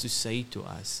wants to say to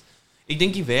us. Ek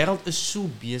dink die wêreld is so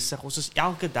besig, ons is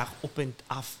elke dag op en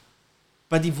af.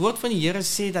 Maar die woord van die Here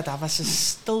sê dat daar was 'n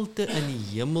stilte in die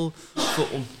hemel vir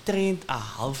omtrent 'n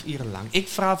halfuur lank. Ek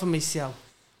vra vir myself,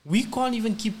 we can't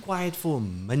even keep quiet for a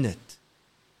minute.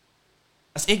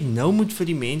 As ek nou moet vir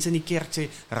die mense in die kerk sê,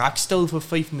 raak stil vir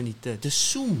 5 minute,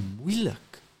 dis so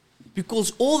moeilik.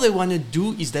 Because all they want to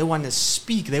do is they want to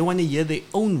speak, they want to hear their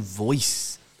own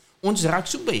voice. Ons raak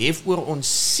so behef oor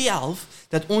onsself,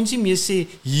 dat ons nie meer sê,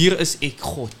 hier is ek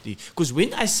God nie. Because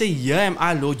when I say, here am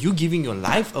I Lord, you're giving your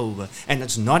life over, and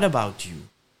it's not about you.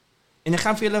 En ek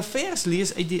gaan vir julle vers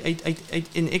lees uit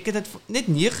en ek het dit net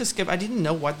neergeskryf. I didn't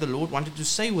know what the Lord wanted to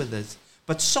say with this.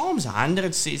 But Psalms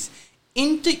 100 says,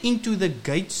 enter into the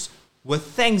gates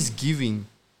with thanksgiving,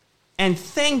 and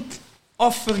thank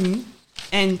offering,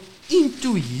 and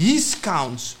into His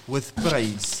counts with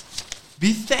praise.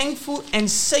 Be thankful and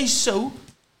say so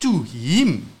to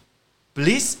Him.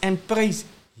 Bless and praise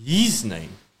His name.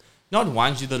 Not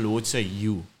once did the Lord say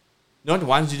you. Not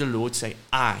once did the Lord say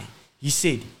I. He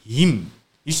said Him.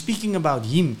 He's speaking about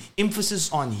Him. Emphasis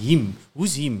on Him.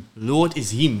 Who's Him? Lord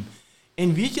is Him.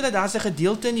 En weet julle, daar's 'n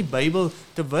gedeelte in die Bybel,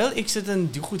 terwyl ek sit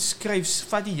en die goed skryf,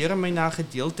 vat die Here my na 'n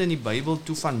gedeelte in die Bybel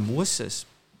toe van Moses.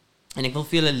 En ek wil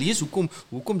vir julle lees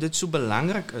hoekom dit so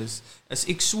belangrik is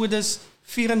Eksodus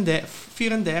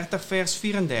 34 vers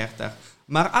 34.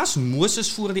 Maar as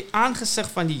Moses voor die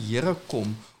aangesig van die Here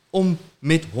kom om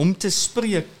met hom te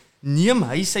spreek, neem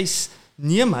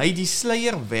hy die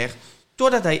sluier weg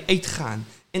totdat hy uitgaan.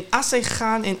 En as hy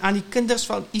gaan en aan die kinders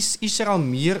van Israel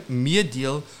meer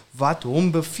meedeel wat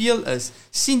hom beveel is,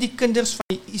 sien die kinders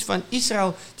van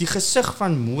Israel die gesig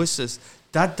van Moses,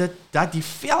 dat die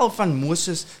vel van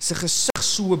Moses se gesig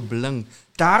so blink.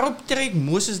 Daarop trek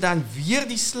Moses dan weer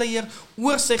die sluier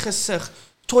oor sy gesig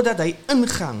totdat hy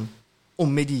ingang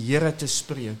om met die Here te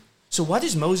spreek. So what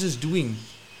is Moses doing?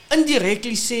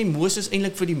 Indirectly sê Moses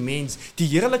eintlik vir die mens, die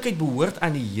heerlikheid behoort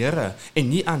aan die Here en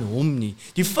nie aan hom nie.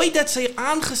 Die feit dat sy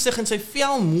aangesig en sy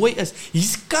vel mooi is,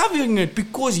 he's covering it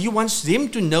because he wants them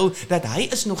to know dat hy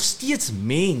is nog steeds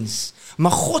mens.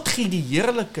 Maar God gee die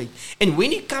heerlikheid. And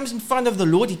when he comes in front of the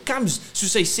Lord, he comes,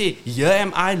 soos hy sê, here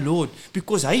am I Lord,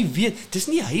 because hy weet, dis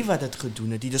nie hy wat dit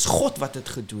gedoen het, dis God wat dit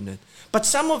gedoen het. But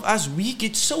some of us, we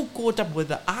get so caught up with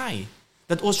the I,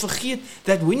 dat ons vergeet,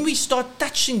 that when we start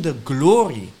touching the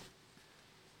glory,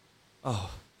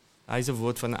 hy is 'n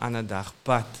woord van 'n ander dag,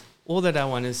 but all that I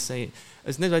want to say,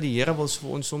 is net wat die Here wil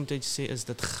vir ons soms sê, is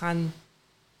dit gaan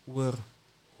oor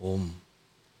hom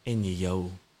en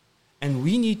jou. And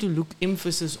we need to look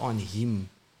emphasis on Him.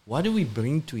 What do we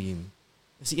bring to Him?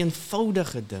 Dis 'n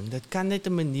eenvoudige ding. Dit kan net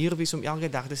 'n manier wees om elke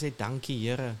dag te sê, dankie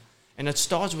Here. And it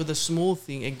starts with a small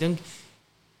thing. Ek dink,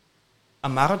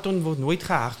 'n marathon word nooit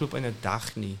gehardloop in 'n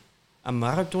dag nie. 'n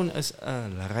Marathon is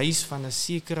 'n reis van 'n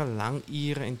sekere lang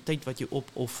ure en tyd wat jy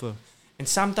opoffer. And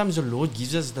sometimes the Lord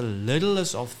gives us the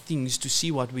littlest of things to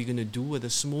see what we're going to do with the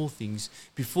small things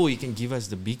before He can give us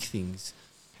the big things.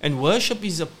 And worship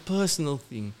is a personal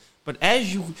thing. But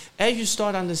as you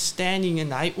start understanding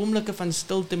en hy oomblikke van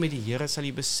stilte met die Here, sal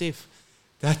jy besef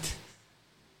that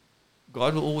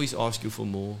God will always ask you for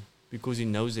more because He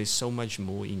knows there's so much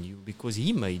more in you because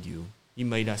He made you. He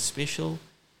made us special.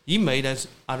 He made us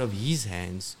out of His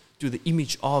hands to the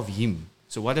image of Him.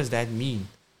 So what does that mean?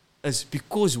 It's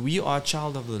because we are a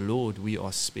child of the Lord, we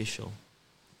are special.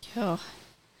 Yeah.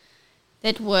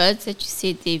 That words that you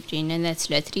said there, Brenden, that's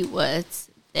literally words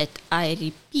that I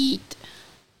repeat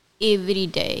every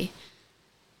day.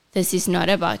 This is not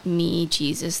about me,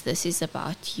 Jesus. This is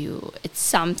about you. It's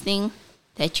something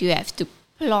that you have to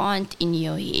plant in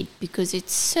your head because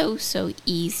it's so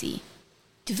easy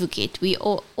to forget. We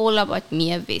are all about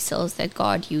mere vessels that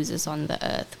God uses on the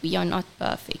earth. We are not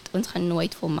perfect. Ons gaan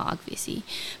nooit volmaak wees nie.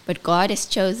 But God has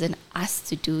chosen us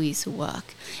to do His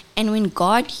work. And when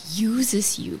God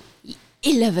uses you, He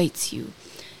elevates you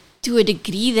to a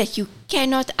degree that you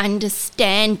cannot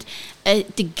understand, a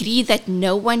degree that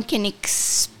no one can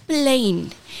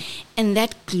explain. And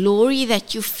that glory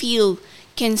that you feel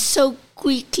can so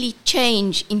quickly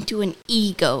change into an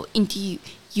ego, into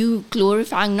you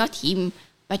glorifying not Him,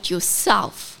 but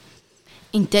yourself.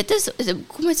 En dit is,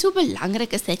 kom het so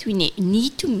belangrik is that we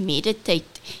need to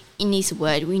meditate in His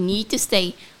word. We need to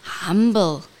stay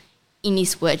humble in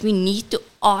His word. We need to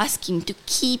ask Him to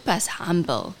keep us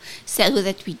humble so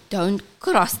that we don't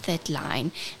cross that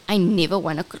line. I never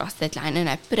want to cross that line, and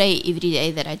I pray every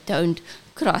day that I don't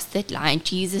cross that line.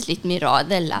 Jesus, let me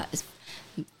rather love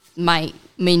my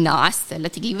naaste,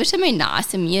 laat ek liewer sy my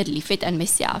naaste meer lief het aan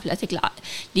myself, laat ek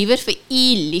liewer vir U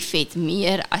lief het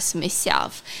meer as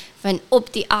myself, Want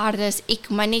op die aarde is ek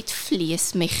maar net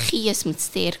vlees, my gees moet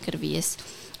sterker wees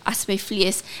as my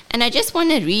vlees. And I just want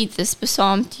to read this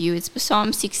psalm to you. It's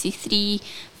Psalm 63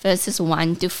 verses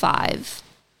 1 to 5.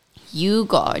 You,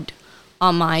 God,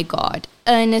 are my God.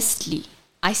 Earnestly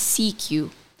I seek you.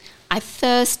 I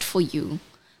thirst for you.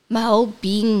 My whole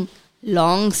being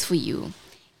longs for you.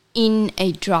 In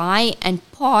a dry and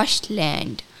parched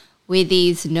land where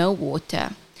there is no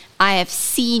water, I have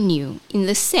seen you in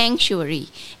the sanctuary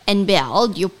and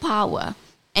beheld your power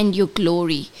and your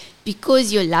glory,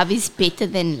 because your love is better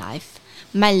than life.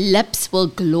 My lips will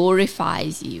glorify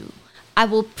you. I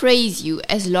will praise you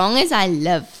as long as I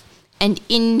live, and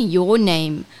in your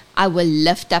name I will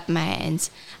lift up my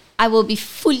hands. I will be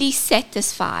fully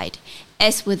satisfied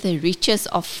as with the riches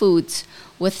of foods.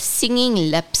 With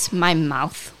singing lips my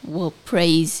mouth will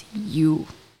praise you.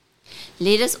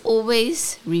 Let us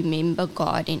always remember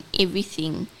God in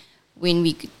everything when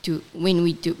we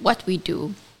do what we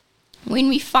do. When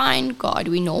we find God,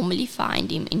 we normally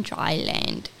find Him in dry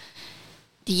land.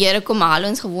 Die Here kom haal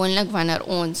ons gewoonlik wanneer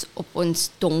ons op ons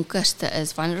donkerste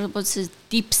is, wanneer op ons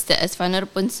diepste is, wanneer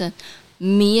op ons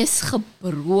mees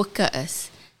gebroke is.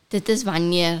 Dit is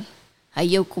wanneer hy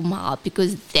jou kom haal,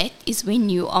 because that is when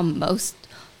you are most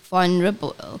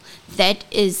vulnerable. That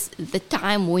is the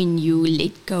time when you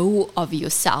let go of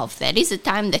yourself. That is the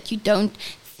time that you don't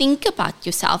think about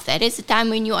yourself. That is the time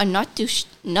when you are not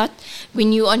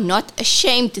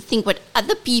ashamed to think what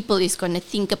other people is going to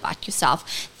think about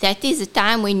yourself. That is the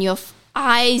time when your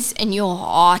eyes and your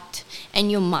heart and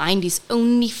your mind is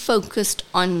only focused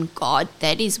on God.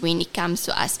 That is when it comes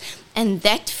to us. And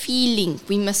that feeling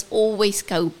we must always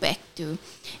go back to.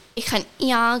 Ek gaan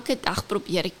elke dag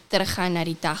probeer ek teruggaan na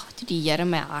die dag toe die Here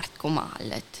my hart kom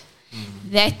haal het.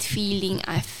 That feeling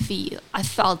I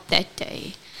felt that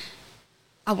day.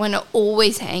 I want to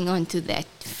always hang on to that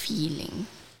feeling.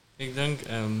 Ek dink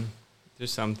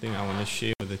there's something I want to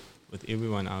share with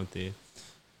everyone out there.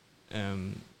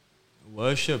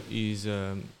 Worship is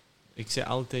ek sê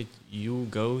altyd, you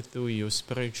go through your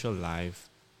spiritual life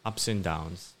ups and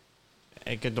downs.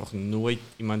 Ek het nog nooit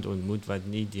iemand ontmoet wat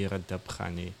nie deur 'n dip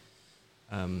gaan nie.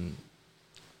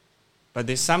 But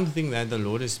there's something that the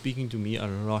Lord is speaking to me a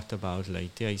lot about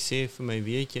lately. Hy sê vir my,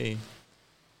 weet jy,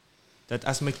 dat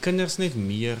as my kinders net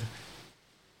meer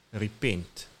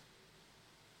repent,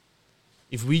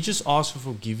 if we just ask for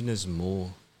forgiveness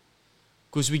more,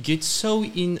 because we get so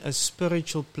in a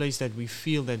spiritual place that we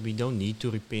feel that we don't need to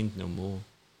repent no more.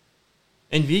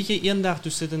 En weet jy, eendag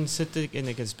toe sit ek en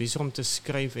ek is besig om te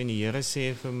skryf en die Here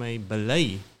sê vir my,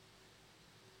 bely.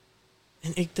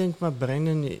 En ek dink, maar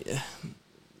Brenden,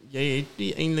 jy het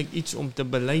nie eintlik iets om te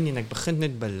bely nie, en ek begin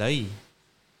net bely.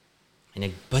 En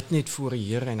ek bid net voor die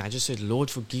Here, and I just said,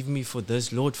 Lord, forgive me for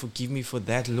this, Lord, forgive me for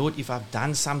that, Lord, if I've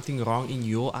done something wrong in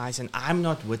your eyes, and I'm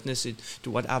not witness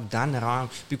to what I've done wrong,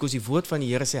 because die woord van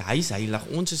die Here sê, hy is heilig,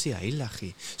 ons is nie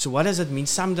heilig. So what does it mean?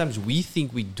 Sometimes we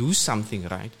think we do something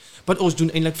right, but ons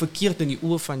doen eintlik verkeerd in die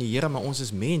oë van die Here, maar ons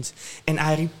is mens, and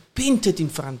I repented in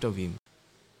front of him.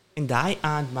 En daai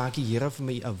aand maak die Here vir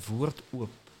my 'n woord oop.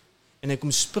 En hy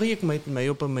kom spreek met my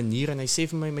op 'n manier en hy sê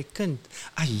vir my kind,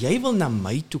 as jy wil na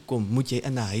my toe kom, moet jy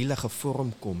in 'n heilige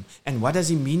vorm kom. And what does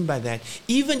he mean by that?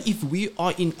 Even if we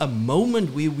are in a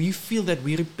moment where we feel that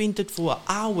we repented for an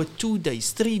hour, 2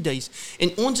 days, 3 days,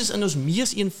 en ons is in ons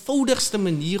mees eenvoudigste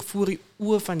manier voor die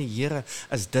oë van die Here,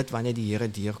 is dit wanneer die Here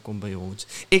deurkom by ons.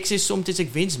 Ek sê soms,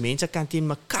 ek wens mense kan teen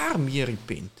mekaar meer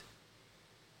repent.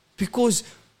 Because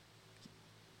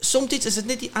soms is dit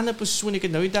net die ander persoon. Ek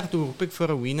het nou die dag toe roep ek vir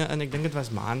Rowena en ek dink dit was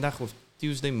Maandag of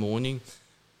Tuesday morning.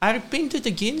 I repented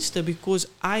against her because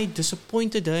I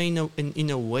disappointed her in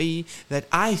a way that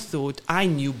I thought I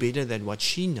knew better than what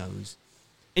she knows.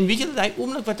 En weet jy dat die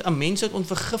oomblik wat 'n mens het om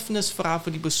vergifnis vra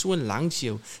vir die persoon langs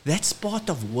jou, that's part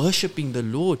of worshiping the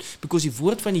Lord, because die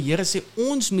woord van die Here sê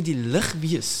ons moet die lig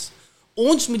wees.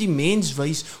 Ons moet die mens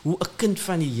wys hoe 'n kind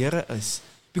van die Here is.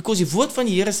 Because die woord van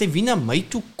die Here sê wie na my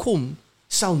toe kom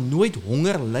sal nooit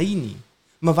honger ly nie.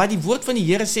 Maar wat die woord van die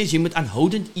Here sê, jy moet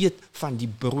aanhoudend eet van die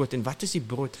brood. En wat is die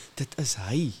brood? Dit is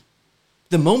hy.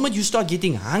 The moment you start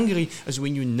getting hungry is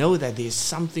when you know that there is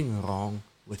something wrong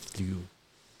with you.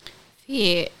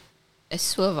 Vir is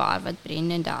so waar wat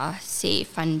Brenden daar sê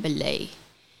van bely.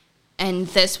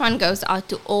 And this one goes out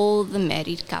to all the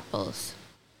married couples.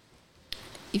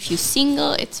 If you're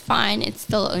single, it's fine. It's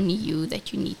still only you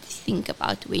that you need to think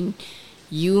about when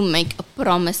you make a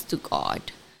promise to God.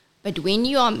 But when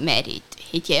you are married,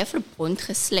 het jy 'n verbond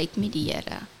gesluit met die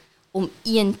Here om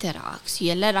een te raak. So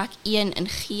julle raak een in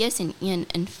gees en een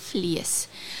in vlees.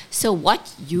 So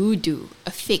what you do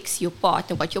affects your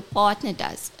partner. What your partner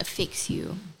does affects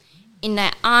you. En die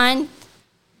aand,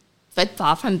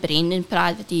 waarvan Brenden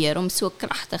praat, wat die Here hom so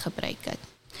kragtig gebruik het.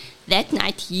 That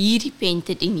night, he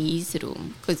repented in his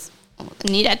room, because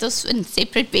nie dat ons in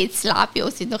separate bed slaap,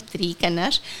 ons het nog 3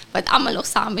 kinders, wat allemaal nog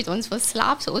saam met ons wil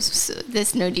slaap, so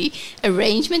there's no die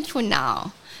arrangement for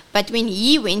now. But when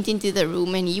he went into the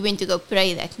room and he went to go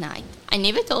pray that night, I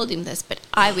never told him this, but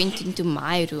I went into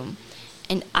my room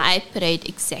and I prayed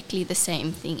exactly the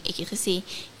same thing. Ek het gesê,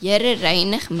 Here,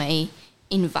 reinig my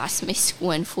en was my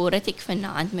skoon, voordat ek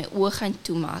vanaand my oë gaan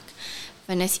toemaak,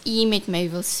 want as U met my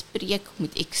wil spreek,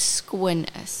 moet ek skoon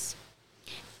is.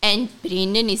 And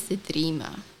Brenden is the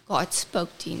dreamer. God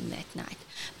spoke to him that night.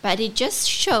 But it just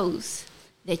shows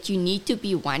that you need to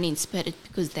be one in spirit,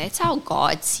 because that's how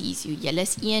God sees you. Julle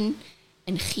is een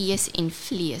in gees en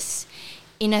vlees.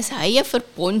 En as hy 'n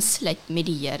verbond sluit met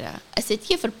die Here, is dit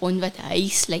nie 'n verbond wat hy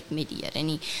sluit met die Here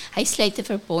nie. Hy sluit 'n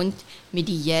verbond met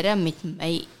die Here, met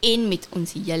my en met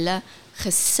ons hele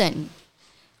gesin.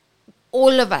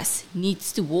 All of us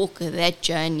needs to walk that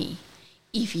journey.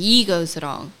 If he goes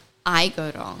wrong, I go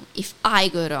wrong. If I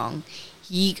go wrong,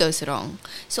 he goes wrong.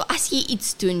 So as jy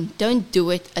iets doen, don't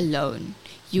do it alone.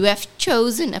 You have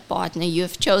chosen a partner, you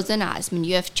have chosen a husband,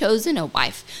 you have chosen a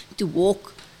wife to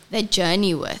walk that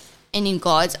journey with. And in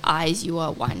God's eyes, you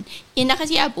are one. Eendag as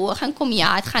jy bo gaan kom,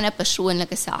 ja, het gaan 'n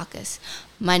persoonlike saak is.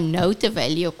 Maar nou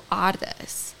terwyl jy op aarde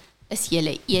is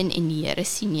julle een en die Here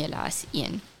sien julle as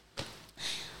een.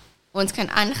 Ons kan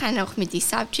aangaan nog met die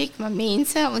subject, maar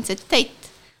mense, ons tyd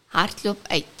hardloop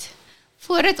uit.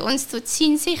 Voordat ons tot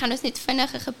sien sê, gaan ons net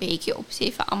vinnig 'n gebedjie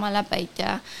opsê vir almal daar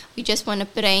buite. We just want to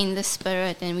pray in the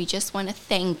spirit and we just want to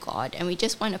thank God and we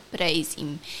just want to praise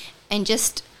him and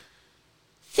just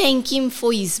thank him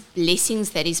for his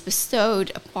blessings that he's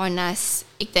bestowed upon us.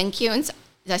 Ek dink ons,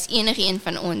 daar's enige een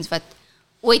van ons wat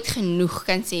ooit genoeg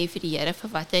kan sê vir die Here vir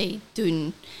wat hy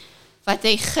doen, wat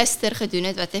hy gister gedoen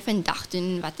het, wat hy vandag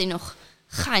doen, wat hy nog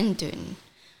gaan doen.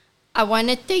 I want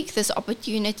to take this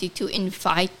opportunity to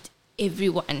invite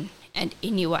everyone and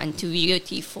anyone to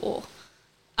V.O.T. for.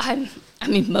 I'm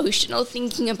emotional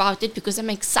thinking about it because I'm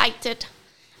excited.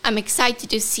 I'm excited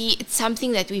to see it's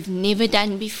something that we've never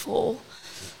done before.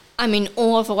 I'm in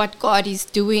awe of what God is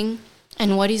doing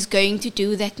and what he's going to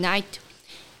do that night.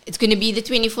 It's going to be the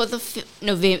 24th of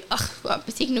November,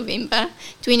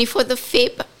 24th of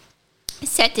Feb,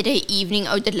 Saturday evening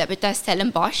out at Libertas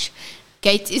Stellenbosch.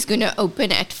 Gate is going to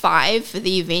open at 5.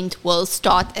 The event will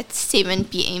start at 7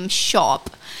 p.m.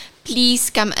 sharp. Please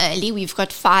come early. We've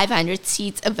got 500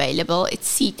 seats available. It's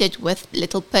seated with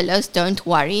little pillows, don't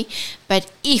worry.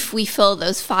 But if we fill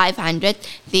those 500,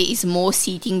 there is more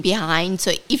seating behind.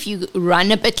 So if you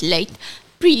run a bit late,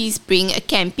 please bring a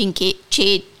camping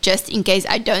chair just in case.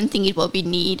 I don't think it will be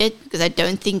needed because I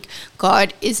don't think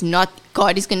God is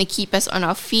going to keep us on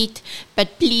our feet.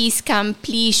 But please come,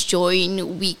 please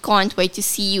join. We can't wait to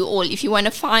see you all. If you want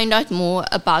to find out more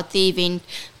about the event,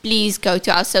 please go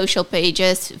to our social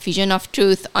pages, Vision of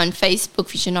Truth on Facebook,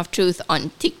 Vision of Truth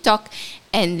on TikTok,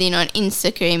 and then on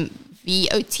Instagram,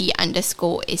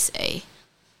 V.O.T_SA.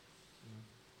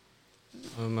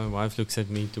 My wife looks at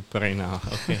me to pray now.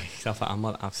 Okay, ek sal vir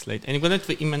almal afsluit. En ek wil dit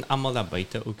vir iemand almal daar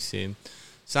buite ook sê.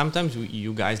 Sometimes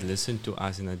you guys listen to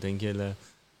us and I think julle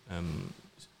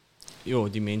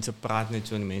die mense praat net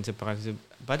so en die mense praat so,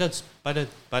 but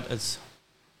it's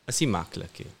nie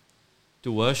maklik.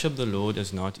 To worship the Lord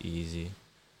is not easy.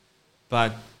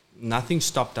 But nothing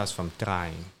stopped us from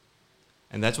trying.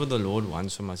 And that's what the Lord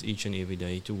wants from us each and every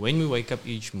day. To when we wake up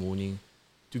each morning,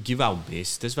 to give our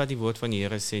best. Dis wat die woord van die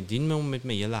Here sê, dien my met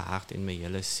my hele hart en my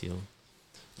hele siel.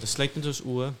 Dus sluit met ons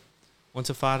oë.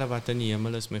 Onse Vader wat in die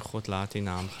hemel is, my God, laat U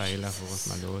naam geheilig word,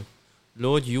 my Lord.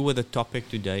 Lord, you were the topic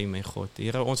today, my God.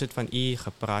 Here, ons het van U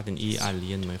gepraat en U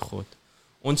alleen, my God.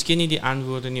 Ons ken nie die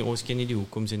antwoorde nie, ons ken nie die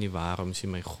hoekoms en die waaroms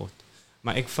nie, my God.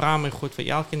 Maar ek vra, my God, vir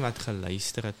elkeen wat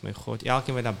geluister het, my God,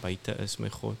 elkeen wat daar buite is, my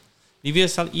God. Liewe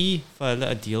sal U vir hulle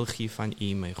 'n deel gee van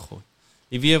U, my God.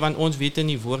 Liewe, want ons weet in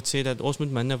die woord sê dat ons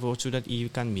moet minder word sodat U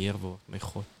kan meer word, my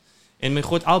God. En my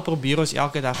God, al probeer ons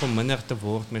elke dag om minder te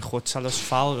word, my God, sal ons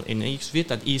val en ek weet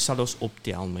dat U sal ons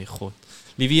optel, my God.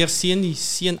 Liewe,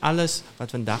 seën alles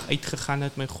wat vandag uitgegaan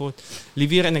het, my God.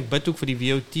 Liewe, en ek bid ook vir die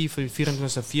V.O.T vir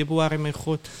 24 Februarie, my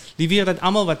God. Liewe, dat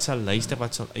almal wat sal luister,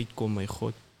 wat sal uitkom, my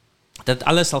God. Dat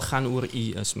alles sal gaan oor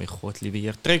U is, my God, liewe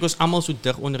Heer. Trek ons almal so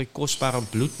dig onder die kosbare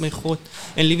bloed, my God.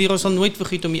 En liewe Heer, ons sal nooit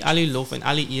vergeet om U al die lof en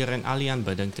al die eer en al die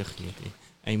aanbidding te gee.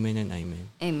 Amen en amen.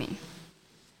 Amen.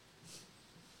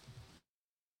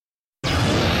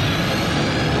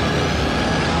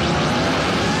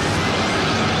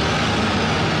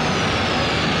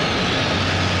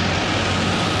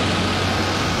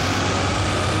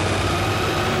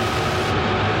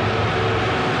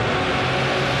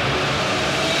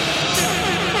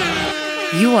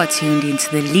 You are tuned into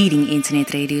the leading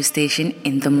internet radio station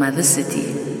in the Mother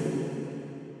City.